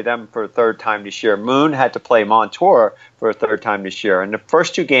had to play them for a third time this year. Moon had to play Montour for a third time this year. And the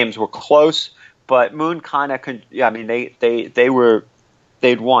first two games were close, but Moon kind of, they'd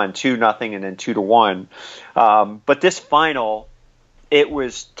won 2-0 and then 2-1. But this final, it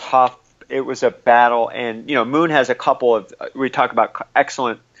was tough. It was a battle, and Moon has a couple of. We talk about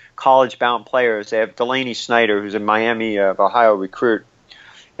excellent college-bound players. They have Delaney Snyder, who's a Miami of Ohio recruit,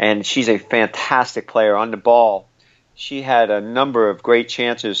 and she's a fantastic player on the ball. She had a number of great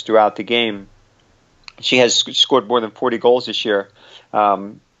chances throughout the game. She has scored more than 40 goals this year,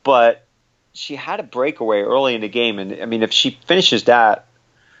 but she had a breakaway early in the game, and I mean, if she finishes that,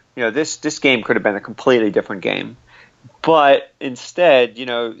 this game could have been a completely different game. But instead,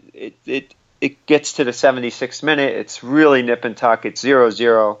 it gets to the 76th minute. It's really nip and tuck. It's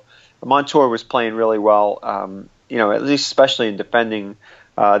 0-0. Montour was playing really well, at least especially in defending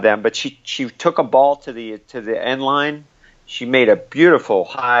them. But she took a ball to the end line. She made a beautiful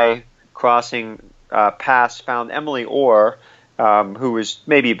high crossing pass, found Emily Orr, who was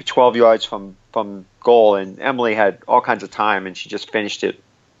maybe 12 yards from goal, and Emily had all kinds of time, and she just finished it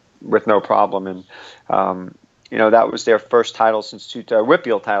with no problem. And that was their first title since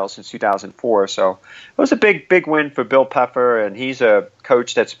WPIAL title since 2004. So it was a big win for Bill Peffer, and he's a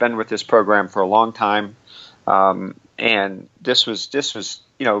coach that's been with this program for a long time. And this was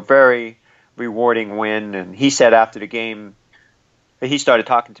very rewarding win. And he said after the game, he started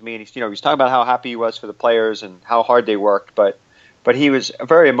talking to me, and he was talking about how happy he was for the players and how hard they worked, but he was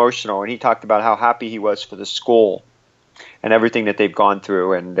very emotional, and he talked about how happy he was for the school and everything that they've gone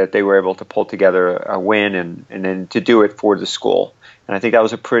through, and that they were able to pull together a win and then to do it for the school. And I think that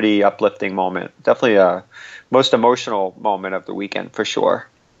was a pretty uplifting moment. Definitely a most emotional moment of the weekend for sure.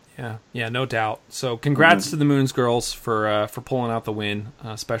 Yeah, no doubt. So congrats to the Moons girls for pulling out the win,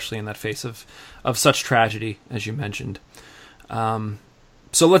 especially in that face of such tragedy, as you mentioned.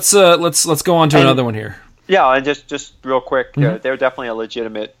 So let's go on to another one here. Yeah, and just real quick, they're definitely a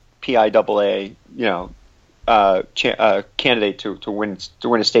legitimate PIAA, candidate to win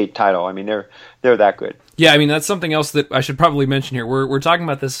a state title. I mean, they're that good. Yeah, I mean, that's something else that I should probably mention here. We're talking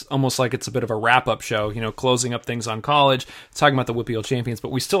about this almost like it's a bit of a wrap-up show, closing up things on college, talking about the WPIAL champions,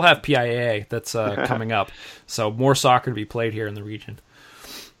 but we still have PIAA that's coming up. So more soccer to be played here in the region.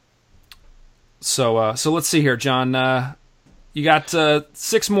 So let's see here, John. You got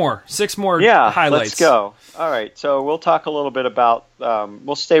six more highlights. Let's go. All right, so we'll talk a little bit about,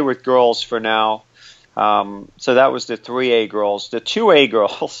 we'll stay with girls for now. So that was the 3A girls. The 2A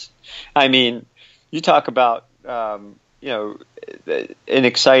girls, I mean, you talk about, an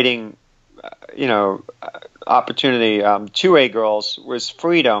exciting, opportunity. 2A girls was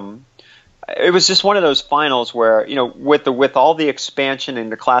Freedom. It was just one of those finals where, with all the expansion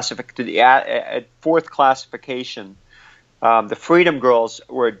and the fourth classification, the Freedom girls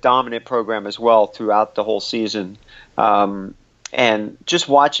were a dominant program as well throughout the whole season. And just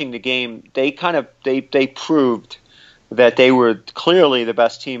watching the game, they proved that they were clearly the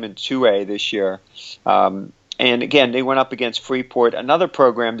best team in 2A this year. And again, they went up against Freeport, another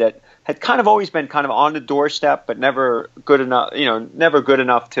program that had kind of always been kind of on the doorstep, but never good enough. Never good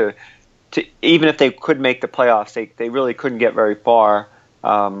enough to even if they could make the playoffs, they really couldn't get very far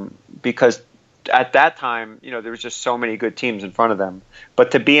because at that time, there was just so many good teams in front of them.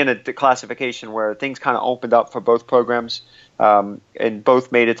 But to be in a classification where things kind of opened up for both programs and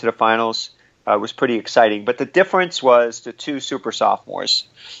both made it to the finals was pretty exciting. But the difference was the two super sophomores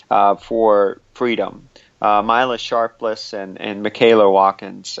for Freedom, Mila Sharpless and Michaela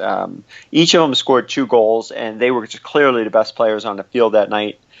Watkins. Each of them scored 2 goals, and they were just clearly the best players on the field that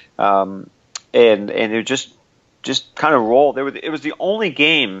night. And it just kind of rolled. It was the only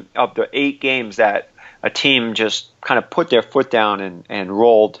game of the 8 games that a team just kind of put their foot down and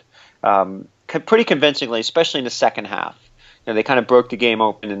rolled pretty convincingly, especially in the second half. They kind of broke the game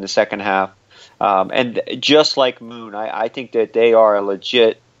open in the second half. And just like Moon, I think that they are a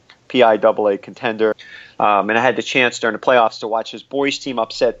legit PIAA contender. And I had the chance during the playoffs to watch his boys team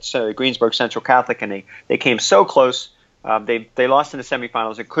upset Greensburg Central Catholic, and they came so close. They lost in the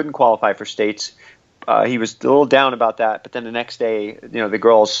semifinals and couldn't qualify for states. He was a little down about that, but then the next day, the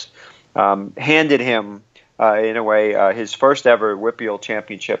girls handed him in a way, his first ever WPIAL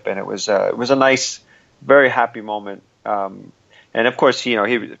championship, and it was a nice, very happy moment. And of course,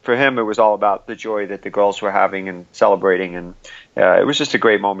 for him, it was all about the joy that the girls were having and celebrating, and it was just a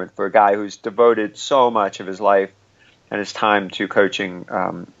great moment for a guy who's devoted so much of his life and his time to coaching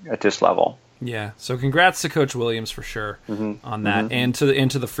at this level. Yeah, so congrats to Coach Williams for sure on that, and to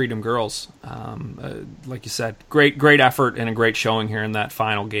the Freedom girls. Like you said, great effort and a great showing here in that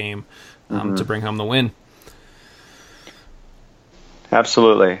final game to bring home the win.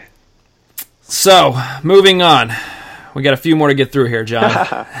 Absolutely. So, moving on. We got a few more to get through here, John.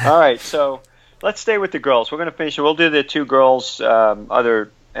 All right, so let's stay with the girls. We're going to finish it. We'll do the two girls, and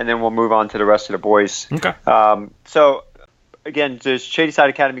then we'll move on to the rest of the boys. Okay. So, again, the Shadyside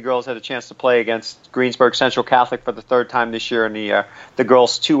Academy girls had a chance to play against Greensburg Central Catholic for the third time this year in the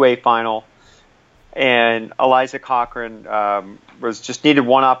girls' two-way final. And Eliza Cochran just needed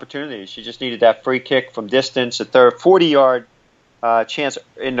one opportunity. She just needed that free kick from distance, a 40-yard chance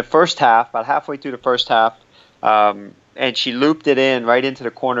in the first half, about halfway through the first half. And she looped it in right into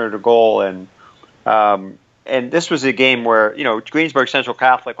the corner of the goal. And this was a game where, Greensburg Central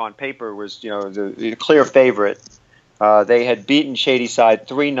Catholic on paper was, the clear favorite. They had beaten Shadyside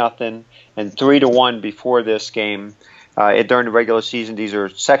 3-0 and 3-1 before this game during the regular season. These are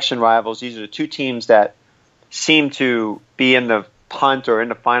section rivals. These are the two teams that seem to be in the punt or in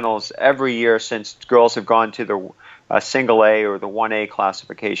the finals every year since girls have gone to the single A or the 1A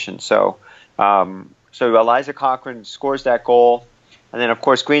classification. So Eliza Cochran scores that goal. And then, of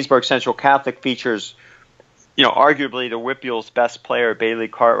course, Greensburg Central Catholic features, arguably the WPIAL's best player, Bailey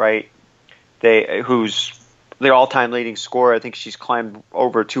Cartwright, who's their all-time leading scorer. I think she's climbed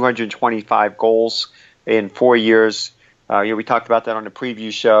over 225 goals in 4 years. We talked about that on the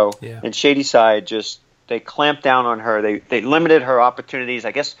preview show. Yeah. And Shadyside they clamped down on her. They limited her opportunities.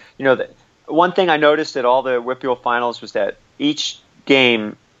 I guess, one thing I noticed at all the WPIAL finals was that each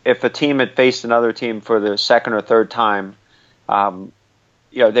game, if a team had faced another team for the second or third time,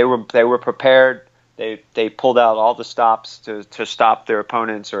 they were prepared. They pulled out all the stops to stop their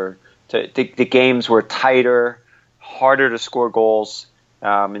opponents, or the games were tighter, harder to score goals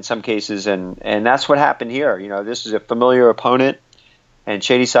in some cases, and that's what happened here. This is a familiar opponent, and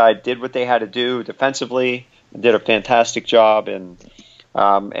Shadyside did what they had to do defensively, and did a fantastic job, and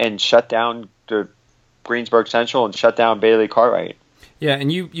shut down the Greensburg Central and shut down Bailey Cartwright. Yeah,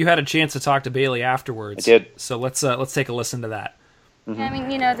 and you had a chance to talk to Bailey afterwards. I did. So let's take a listen to that. Yeah, I mean,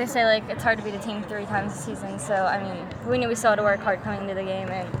 they say, it's hard to beat a team 3 times a season. So, I mean, we knew we still had to work hard coming into the game.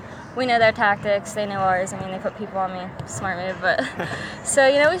 And we know their tactics. They know ours. I mean, they put people on me. Smart move. But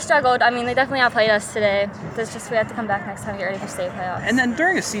so, we struggled. I mean, they definitely outplayed us today. It's just we have to come back next time and get ready for state playoffs. And then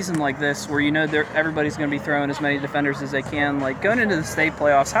during a season like this where, everybody's going to be throwing as many defenders as they can, going into the state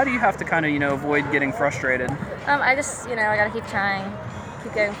playoffs, how do you have to kind of, avoid getting frustrated? I just, I got to keep trying,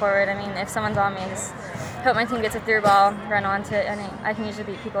 keep going forward. I mean, if someone's on me, just hope my team gets a through ball, run onto it. I mean, I can usually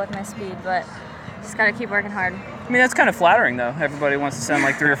beat people with my speed, but just got to keep working hard. I mean, that's kind of flattering, though. Everybody wants to send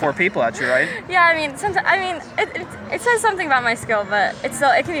 3 or 4 people at you, right? Yeah, I mean, sometimes, it says something about my skill, but it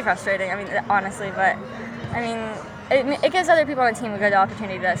can be frustrating. I mean, honestly, but I mean, it gives other people on the team a good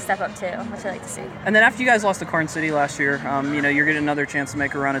opportunity to step up too, which I like to see. And then after you guys lost to Corn City last year, you're getting another chance to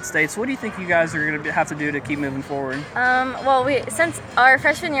make a run at states. What do you think you guys are going to have to do to keep moving forward? Well, since our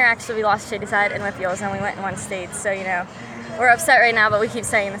freshman year, actually, we lost Shadyside and WPIALs, and we went and won states. So, we're upset right now, but we keep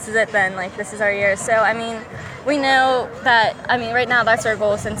saying this is it then, this is our year. So, I mean, we know that, right now that's our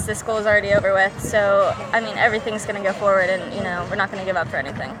goal since this goal is already over with. So, everything's going to go forward, and, we're not going to give up for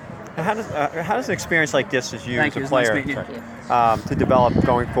anything. How does an experience like this as you Thank as a you. player Nice meeting you. To develop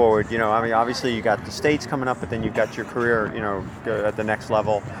going forward? Obviously you got the states coming up, but then you've got your career, at the next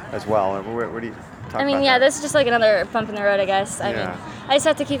level as well. What do you talk about that? This is just another bump in the road, I guess. I mean, I just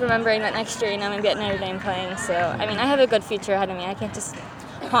have to keep remembering that next year, I'm going to be at Notre Dame playing. So, I have a good future ahead of me. I can't just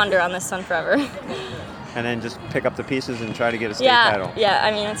ponder on this one forever. And then just pick up the pieces and try to get a state title.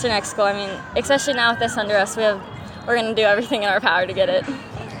 Yeah, it's your next goal. Especially now with this under us, we're going to do everything in our power to get it.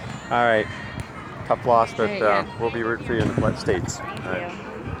 All right. Tough loss, but we'll be rooting for you in the states. All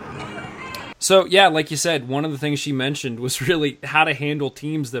right. So, yeah, like you said, one of the things she mentioned was really how to handle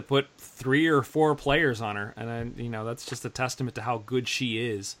teams that put 3 or 4 players on her. And, that's just a testament to how good she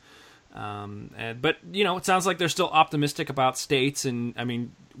is. But, it sounds like they're still optimistic about states. And,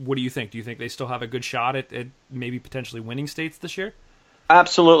 what do you think? Do you think they still have a good shot at maybe potentially winning states this year?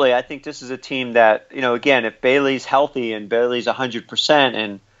 Absolutely. I think this is a team that, again, if Bailey's healthy and Bailey's 100%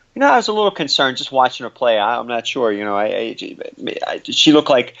 and I was a little concerned just watching her play. I'm not sure. She looked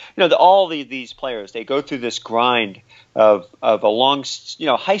like all these players. They go through this grind of a long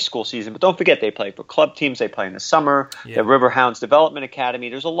high school season, but don't forget they play for club teams. They play in the summer. Yeah. The Riverhounds Development Academy.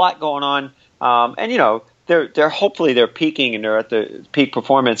 There's a lot going on, and they're hopefully they're peaking and they're at the peak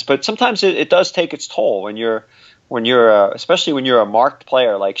performance. But sometimes it does take its toll when you're especially when you're a marked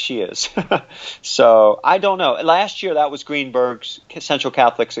player like she is. So I don't know. Last year, that was Greenberg's Central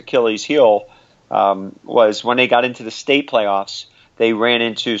Catholic's Achilles heel, was when they got into the state playoffs, they ran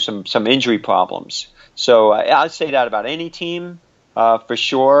into some injury problems. So I'd say that about any team for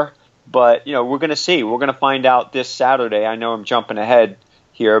sure. But, we're going to see. We're going to find out this Saturday. I know I'm jumping ahead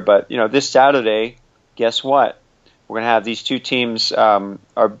here, but, this Saturday, guess what? We're going to have these two teams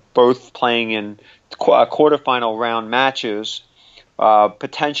are both playing in quarterfinal round matches,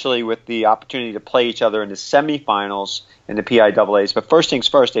 potentially with the opportunity to play each other in the semifinals in the PIAAs. But first things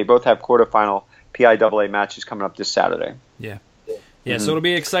first, they both have quarterfinal PIAA matches coming up this Saturday. Yeah. Yeah, so it'll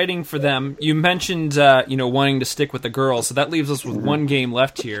be exciting for them. You mentioned, wanting to stick with the girls, so that leaves us with one game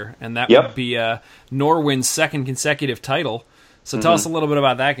left here, and that would be Norwin's second consecutive title. So tell us a little bit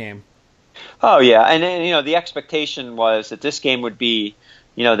about that game. Oh, yeah, and the expectation was that this game would be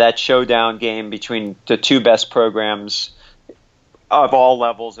that showdown game between the two best programs of all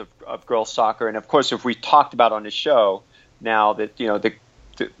levels of girls soccer. And of course, if we talked about on the show now that,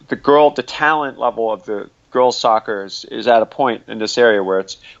 the talent level of the girls soccer is at a point in this area where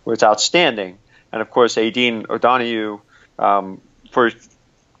it's outstanding. And of course, Aideen O'Donoghue, for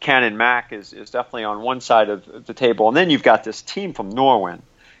Canon Mac is definitely on one side of the table. And then you've got this team from Norwin.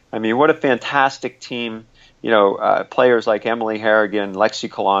 I mean, what a fantastic team. Players like Emily Harrigan, Lexi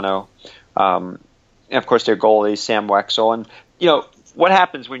Colano, and of course their goalie, Sam Wexel. And, what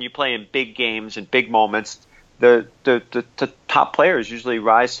happens when you play in big games and big moments, the top players usually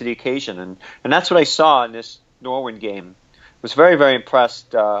rise to the occasion. And that's what I saw in this Norwin game. I was very, very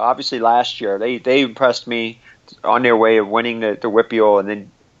impressed. Obviously last year, they impressed me on their way of winning the WPIAL and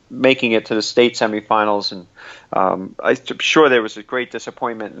then making it to the state semifinals, and I'm sure there was a great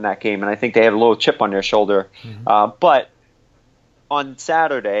disappointment in that game, and I think they had a little chip on their shoulder. But on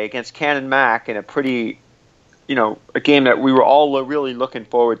Saturday against Canon Mac in a pretty, a game that we were all really looking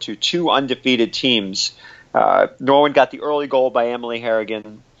forward to, two undefeated teams. Norwin got the early goal by Emily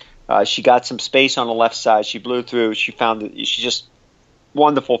Harrigan. She got some space on the left side. She blew through. She just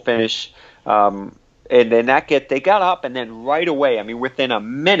wonderful finish. And then they got up, and then right away, I mean, within a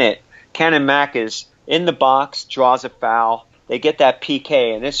minute, Canon Mac is in the box, draws a foul. They get that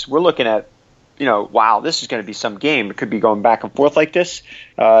PK, and we're looking at, wow, this is going to be some game. It could be going back and forth like this.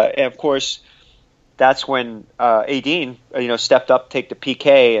 And of course, that's when Aideen, stepped up to take the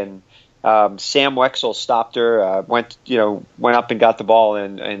PK, and Sam Wexel stopped her, went up and got the ball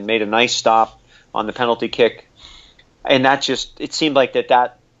and made a nice stop on the penalty kick. And it seemed like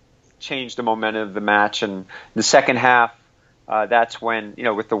that changed the momentum of the match. And the second half, that's when,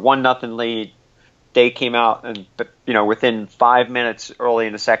 with the 1-0 lead, they came out and, within 5 minutes early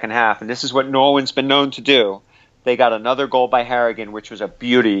in the second half, and this is what Norwin's been known to do. They got another goal by Harrigan, which was a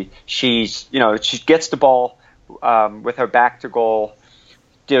beauty. She gets the ball with her back to goal.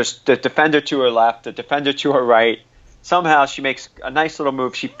 There's the defender to her left, the defender to her right. Somehow she makes a nice little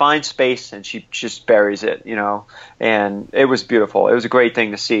move. She finds space and she just buries it, and it was beautiful. It was a great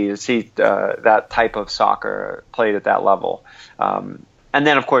thing to see that type of soccer played at that level. And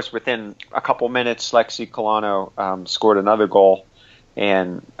then, of course, within a couple minutes, Lexi Colano scored another goal,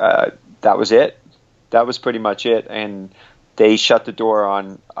 and that was it. That was pretty much it, and they shut the door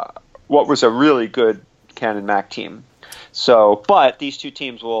on what was a really good Canon Mac team. So, but these two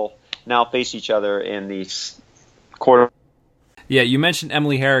teams will now face each other in the quarter. Yeah, you mentioned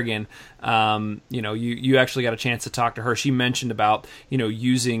Emily Harrigan. You actually got a chance to talk to her. She mentioned about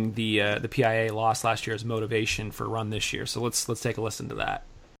using the PIA loss last year as motivation for a run this year. So let's take a listen to that.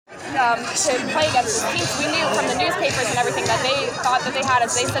 To play against the teams, we knew from the newspapers and everything that they thought that they had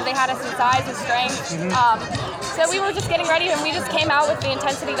us. They said they had us in size and strength. So we were just getting ready, and we just came out with the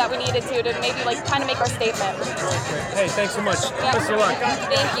intensity that we needed to maybe kind of make our statement. Hey, thanks so much. Yeah. Best of luck.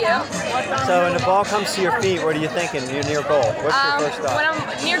 Thank you. So when the ball comes to your feet, what are you thinking? You're near goal. What's your first thought? When I'm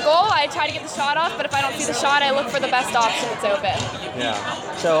near goal, I try to get the shot off, but if I don't see the shot, I look for the best option that's open. Yeah.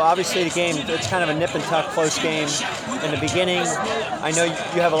 So obviously the game, it's kind of a nip and tuck close game in the beginning. I know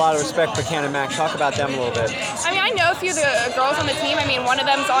you have a lot of respect for Canon Mac. Talk about them a little bit. I mean, I know a few of the girls on the team. I mean, one of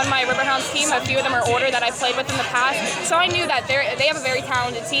them's on my Riverhounds team. A few of them are older that I played with in the past. So I knew that they have a very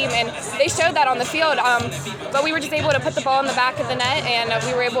talented team, and they showed that on the field. But we were just able to put the ball in the back of the net, and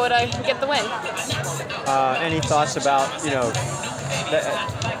we were able to get the win. Any thoughts about,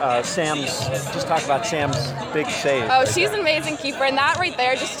 Just talk about Sam's big save. Oh, she's an amazing keeper, and that right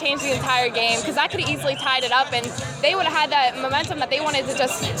there just changed the entire game because that could have easily tied it up, and they would have had that momentum that they wanted to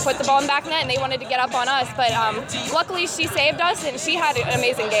just put the ball in the back net, and they wanted to get up on us. But luckily, she saved us, and she had an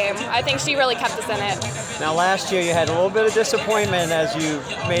amazing game. I think she really kept us in it. Now, last year you had a little bit of disappointment as you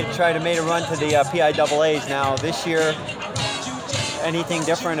tried to make a run to the PIAAs. Now, this year, anything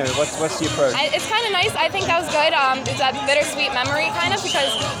different, or what's the approach? It's kind of nice. I think that was good. It's that bittersweet memory kind of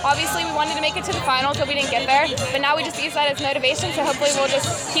because obviously we wanted to make it to the finals, but we didn't get there. But now we just use that as motivation, so hopefully we'll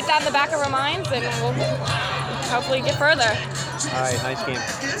just keep that in the back of our minds and we'll hopefully get further. All right, nice game.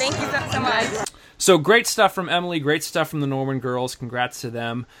 Thank you so much. So great stuff from Emily, great stuff from the Norman girls. Congrats to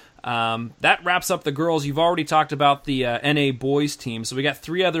them. That wraps up the girls. You've already talked about the NA boys team, so we got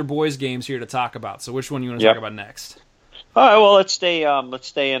 3 other boys games here to talk about. So which one you want to talk about next? All right. Well, let's stay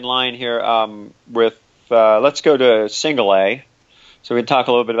in line here with let's go to Single A. So we can talk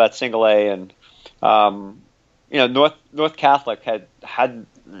a little bit about Single A, and North Catholic hadn't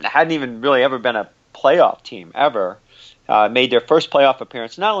even really ever been a playoff team ever. Made their first playoff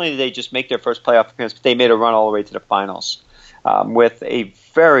appearance. Not only did they just make their first playoff appearance, but they made a run all the way to the finals with a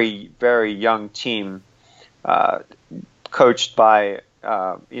very, very young team, coached by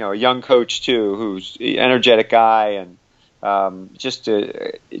a young coach too, who's an energetic guy and. Just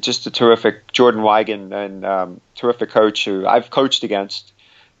a terrific Jordan Wigan and terrific coach who I've coached against,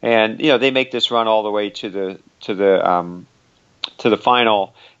 and they make this run all the way to the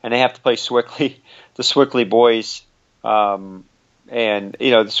final, and they have to play Swickley, the Swickley boys, and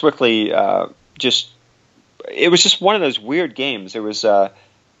the Swickley it was just one of those weird games. It was just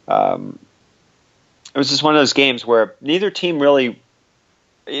one of those games where neither team really.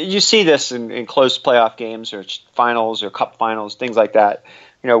 You see this in close playoff games or finals or cup finals, things like that,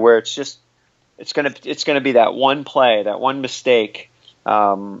 where it's gonna be that one play, that one mistake,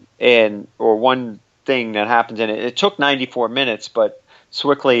 or one thing that happens in it. It took 94 minutes, but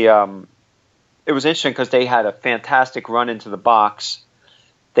Swickley, it was interesting because they had a fantastic run into the box.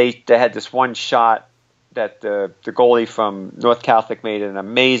 They had this one shot that the goalie from North Catholic made an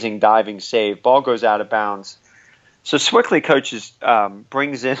amazing diving save. Ball goes out of bounds. So Swickley coaches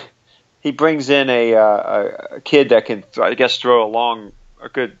brings in a kid that can, I guess, throw a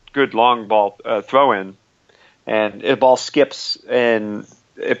good long ball throw in, and the ball skips and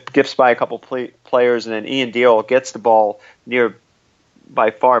it skips by a couple players, and then Ian Deal gets the ball near by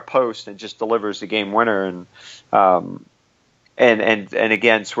far post and just delivers the game winner, and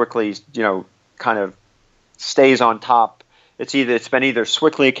again Swickley's kind of stays on top. It's been either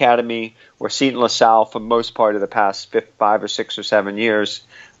Swickley Academy or Seton LaSalle for most part of the past 5 or 6 or 7 years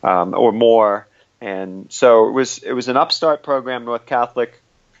or more, and so it was an upstart program. North Catholic,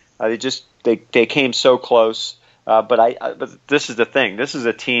 they came so close, but this is the thing. This is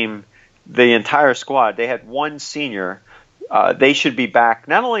a team. The entire squad. They had one senior. They should be back.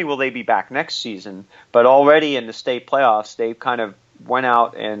 Not only will they be back next season, but already in the state playoffs, they kind of went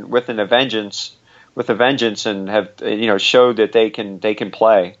out and with a vengeance, and have showed that they can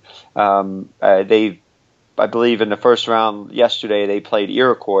play. I believe in the first round yesterday they played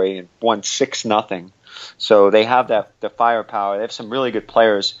Iroquois and won 6-0. So they have the firepower. They have some really good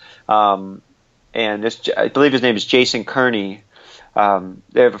players. And I believe his name is Jason Kearney.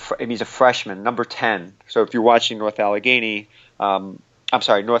 He's a freshman, number 10. So if you're watching North Catholic,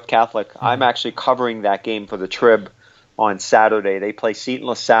 I'm actually covering that game for the Trib on Saturday. They play Seton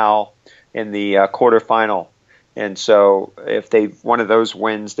LaSalle in the quarterfinal, and so if one of those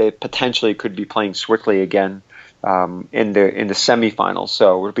wins, they potentially could be playing Swickley again in the semifinals.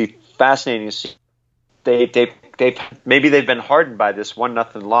 So it would be fascinating to see. They've been hardened by this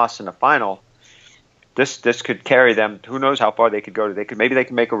 1-0 loss in the final. This could carry them. Who knows how far they could go? Maybe they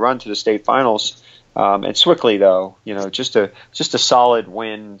can make a run to the state finals. And Swickley, though, just a solid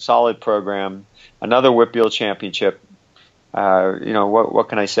win, solid program, another WHIPIAL championship. What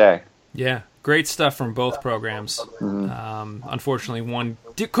can I say? Yeah, great stuff from both programs. Mm-hmm. Unfortunately, one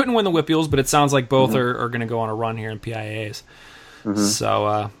couldn't win the WHIPIALs, but it sounds like both are going to go on a run here in PIAAs.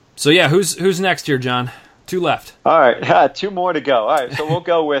 Mm-hmm. So yeah, who's next here, John? 2 left. All right, 2 more to go. All right, so we'll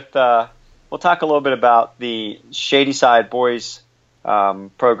go with we'll talk a little bit about the Shadyside boys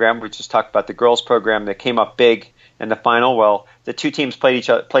program. We just talked about the girls program that came up big in the final. Well, the 2 teams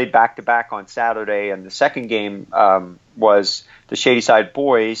played back to back on Saturday, and the second game was the Shadyside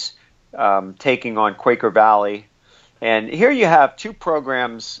boys taking on Quaker Valley. And here you have 2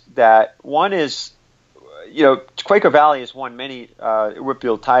 programs that one is, Quaker Valley has won many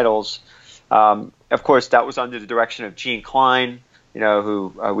WHIPIAL titles. Of course, that was under the direction of Gene Klein,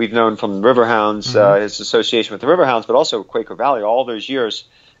 who we've known from Riverhounds, his association with the Riverhounds, but also Quaker Valley all those years.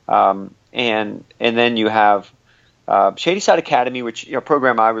 And then you have Shadyside Academy, which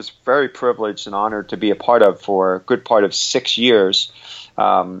program I was very privileged and honored to be a part of for a good part of 6 years.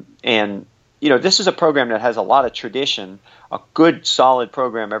 And this is a program that has a lot of tradition, a good solid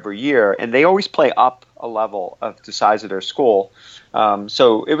program every year, and they always play up a level of the size of their school.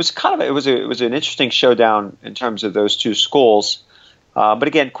 So it was it was an interesting showdown in terms of those two schools. But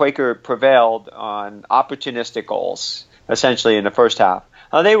again, Quaker prevailed on opportunistic goals essentially in the first half.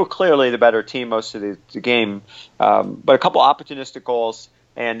 They were clearly the better team most of the game, but a couple opportunistic goals,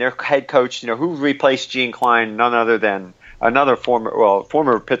 and their head coach, who replaced Gene Klein, none other than another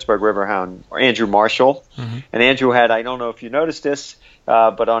former Pittsburgh Riverhound, Andrew Marshall. And Andrew had, I don't know if you noticed this,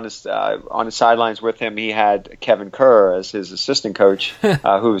 but on his sidelines with him, he had Kevin Kerr as his assistant coach,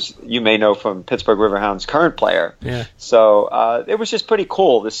 who's you may know from Pittsburgh Riverhound's current player. Yeah. So it was just pretty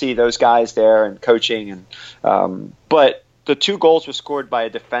cool to see those guys there and coaching, and but the two goals were scored by a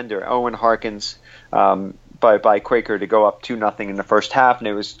defender, Owen Harkins, by Quaker to go up 2-0 in the first half, and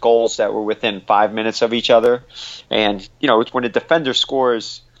it was goals that were within 5 minutes of each other. And it's when a defender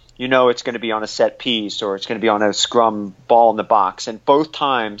scores, it's going to be on a set piece or it's going to be on a scrum ball in the box. And both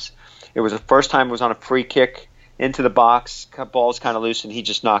times, the first time it was on a free kick into the box, ball's kind of loose, and he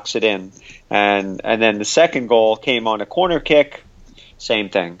just knocks it in. And then the second goal came on a corner kick, same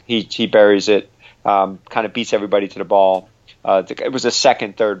thing. He buries it, kind of beats everybody to the ball. It was a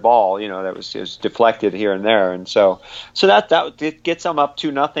second, third ball, that was deflected here and there, and so that gets them up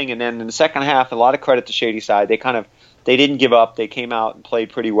 2-0. And then in the second half, a lot of credit to Shadyside. They didn't give up. They came out and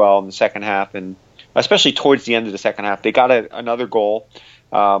played pretty well in the second half, and especially towards the end of the second half, they got another goal,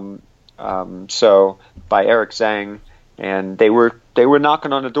 so by Eric Zhang, and they were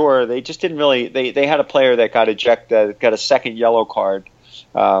knocking on the door. They just didn't really. They had a player that got ejected, got a second yellow card.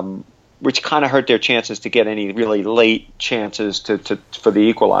 Which kind of hurt their chances to get any really late chances for the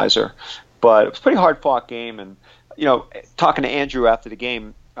equalizer. But it was a pretty hard-fought game. And, talking to Andrew after the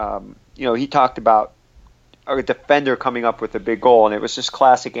game, he talked about a defender coming up with a big goal, and it was just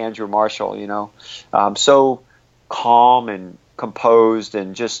classic Andrew Marshall, so calm and composed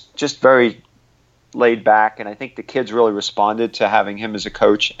and just very laid back. And I think the kids really responded to having him as a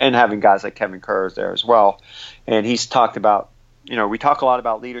coach and having guys like Kevin Kerr there as well. And he's talked about, we talk a lot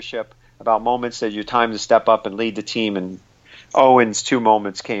about leadership, about moments that your time to step up and lead the team, and Owen's two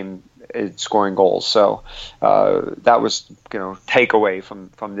moments came in scoring goals. So that was takeaway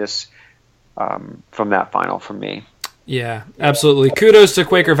from this from that final from me. Yeah, absolutely. Kudos to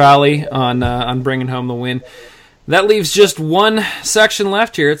Quaker Valley on bringing home the win. That leaves just one section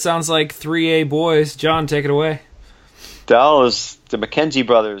left here. It sounds like 3A boys. John, take it away. Dallas, the McKenzie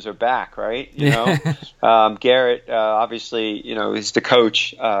brothers are back, right? Garrett, obviously, he's the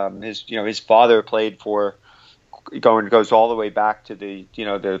coach. His father played for, goes all the way back to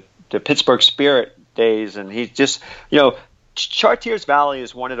the Pittsburgh Spirit days, and he's just, Chartiers Valley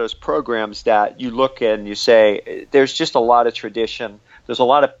is one of those programs that you look at and you say, there's just a lot of tradition. There's a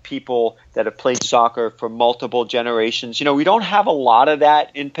lot of people that have played soccer for multiple generations. We don't have a lot of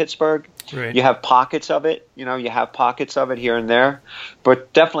that in Pittsburgh. Right. You have pockets of it. You have pockets of it here and there.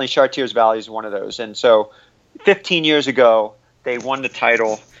 But definitely Chartiers Valley is one of those. And so 15 years ago, they won the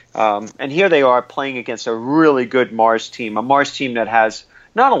title. And here they are playing against a really good Mars team, a Mars team that has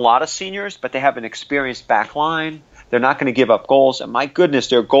not a lot of seniors, but they have an experienced back line. They're not going to give up goals. And my goodness,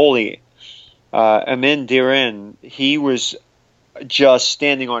 their goalie, Amin Dirin, he was just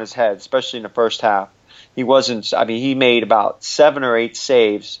standing on his head, especially in the first half. He made about 7 or 8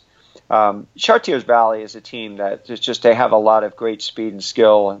 saves. Chartiers Valley is a team that they have a lot of great speed and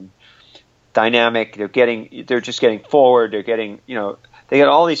skill and dynamic. They're just getting forward. They're getting, they got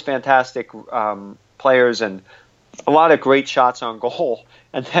all these fantastic players and a lot of great shots on goal.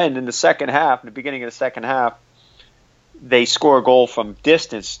 And then in the beginning of the second half, they score a goal from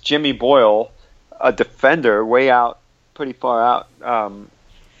distance. Jimmy Boyle, a defender, way out, pretty far out.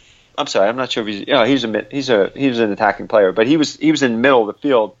 I'm sorry, I'm not sure if he's an attacking player, but he was in the middle of the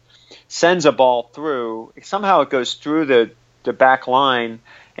field. Sends a ball through. Somehow it goes through the back line,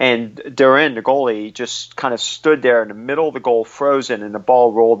 and Durin, the goalie, just kind of stood there in the middle of the goal, frozen, and the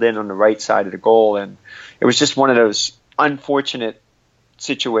ball rolled in on the right side of the goal. And it was just one of those unfortunate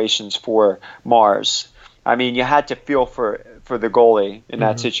situations for Mars. You had to feel for the goalie in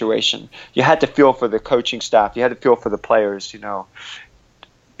that situation. You had to feel for the coaching staff. You had to feel for the players.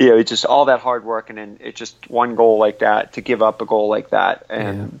 It's just all that hard work, and then it's just one goal like that, to give up a goal like that.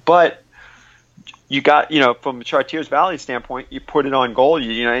 But you got, from the Chartiers Valley standpoint, you put it on goal.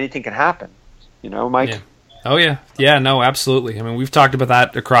 Anything can happen. Mike. Oh, yeah. Yeah, no, absolutely. I mean, we've talked about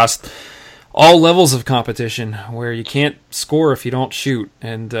that across all levels of competition where you can't score if you don't shoot.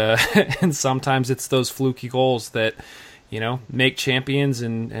 And and sometimes it's those fluky goals that, make champions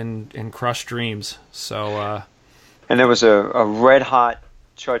and crush dreams. So, and there was a red-hot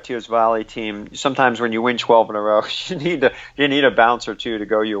Chartiers Valley team. Sometimes when you win 12 in a row, you need a bounce or two to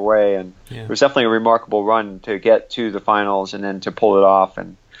go your way. And it was definitely a remarkable run to get to the finals and then to pull it off.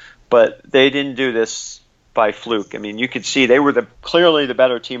 But they didn't do this by fluke. I mean, you could see they were clearly the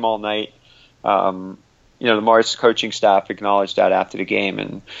better team all night. The Mars coaching staff acknowledged that after the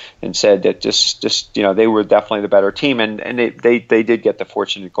game and said that just they were definitely the better team, and they did get the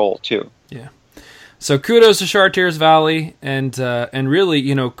fortunate goal too. Yeah. So kudos to Chartiers Valley, and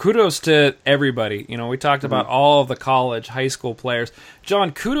really, kudos to everybody. We talked about all of the college, high school players.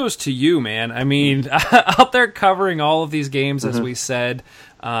 John, kudos to you, man. I mean, out there covering all of these games, as we said,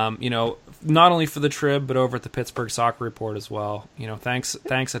 not only for the Trib, but over at the Pittsburgh Soccer Report as well. Thanks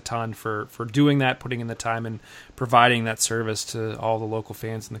a ton for doing that, putting in the time, and providing that service to all the local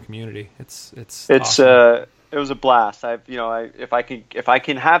fans in the community. It's awesome. It was a blast. If I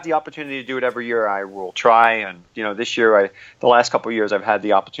can have the opportunity to do it every year, I will try. And this year, the last couple of years, I've had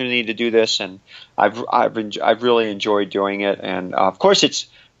the opportunity to do this, and I've really enjoyed doing it. And of course,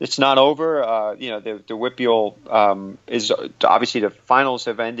 it's not over. The WPIAL is obviously the finals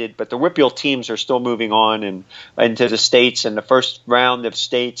have ended, but the WPIAL teams are still moving on and into the states. And the first round of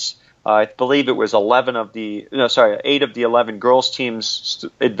states, I believe it was 8 of the 11 girls teams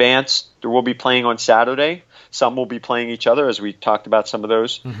advanced. They will be playing on Saturday. Some will be playing each other, as we talked about some of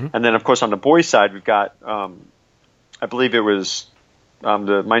those. And then, of course, on the boys' side, we've got, I believe it was,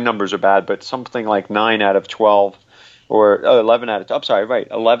 my numbers are bad, but something like 9 out of 12, or 11 out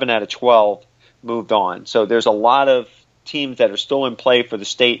of 12 moved on. So there's a lot of teams that are still in play for the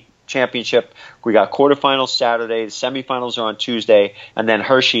state championship. We got quarterfinals Saturday, the semifinals are on Tuesday, and then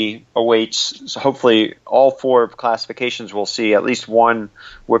Hershey awaits. So hopefully all 4 classifications will see at least one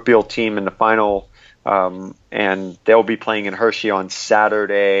WPIAL team in the final. And they'll be playing in Hershey on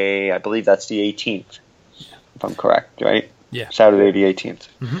Saturday. I believe that's the 18th, if I'm correct, right? Yeah. Saturday the 18th.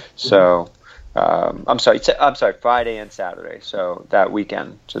 So, I'm sorry, Friday and Saturday. So that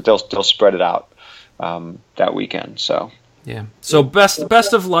weekend. So they'll spread it out that weekend. So. Yeah. So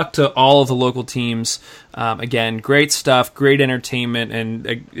best of luck to all of the local teams. Again, great stuff, great entertainment,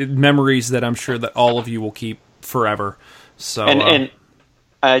 and memories that I'm sure that all of you will keep forever. So. And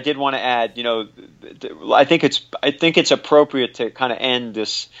I did want to add, I think it's appropriate to kind of end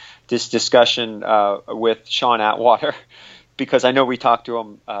this discussion with Sean Atwater, because I know we talked to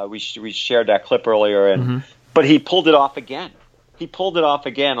him. We shared that clip earlier, but he pulled it off again. He pulled it off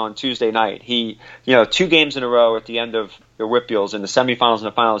again on Tuesday night. He, 2 games in a row at the end of the WPIALs in the semifinals and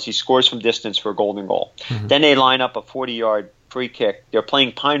the finals, he scores from distance for a golden goal. Then they line up a 40-yard free kick. They're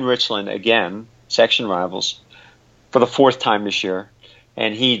playing Pine Richland again, section rivals, for the 4th time this year.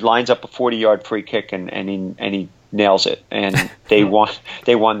 And he lines up a 40-yard free kick and he nails it. And they won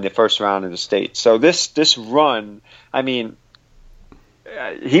the first round of the state. So this run, I mean,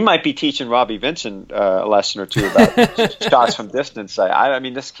 he might be teaching Robbie Vincent a lesson or two about shots from distance. I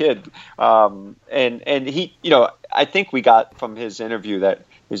mean, this kid, and he, I think we got from his interview that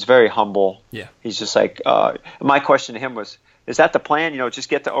he's very humble. Yeah, he's just like. My question to him was, "Is that the plan? Just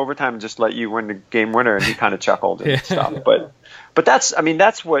get to overtime and just let you win the game winner?" And he kind of chuckled and stuff. But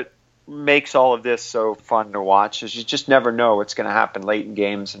that's what makes all of this so fun to watch. Is you just never know what's going to happen late in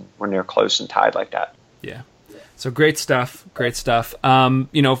games and when they're close and tied like that. Yeah. So great stuff.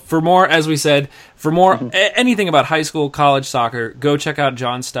 For more, as we said, anything about high school, college soccer, go check out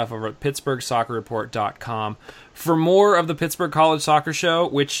John's stuff over at PittsburghSoccerReport.com. For more of the Pittsburgh College Soccer Show,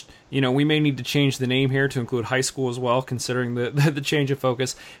 which, we may need to change the name here to include high school as well, considering the change of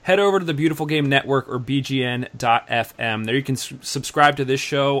focus, head over to the Beautiful Game Network or BGN.FM. There you can subscribe to this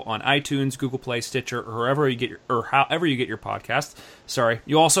show on iTunes, Google Play, Stitcher, or however you get your podcasts. Sorry.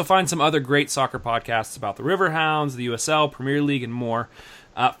 You'll also find some other great soccer podcasts about the Riverhounds, the USL, Premier League, and more.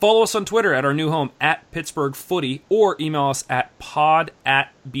 Follow us on Twitter at our new home, at Pittsburgh Footy, or email us at pod@bgn.fm.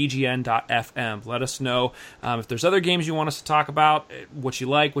 Let us know if there's other games you want us to talk about, what you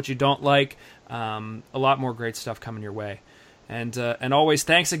like, what you don't like. A lot more great stuff coming your way. And always,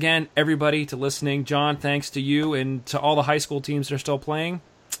 thanks again, everybody, to listening. John, thanks to you and to all the high school teams that are still playing.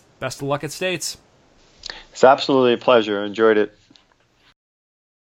 Best of luck at States. It's absolutely a pleasure. Enjoyed it.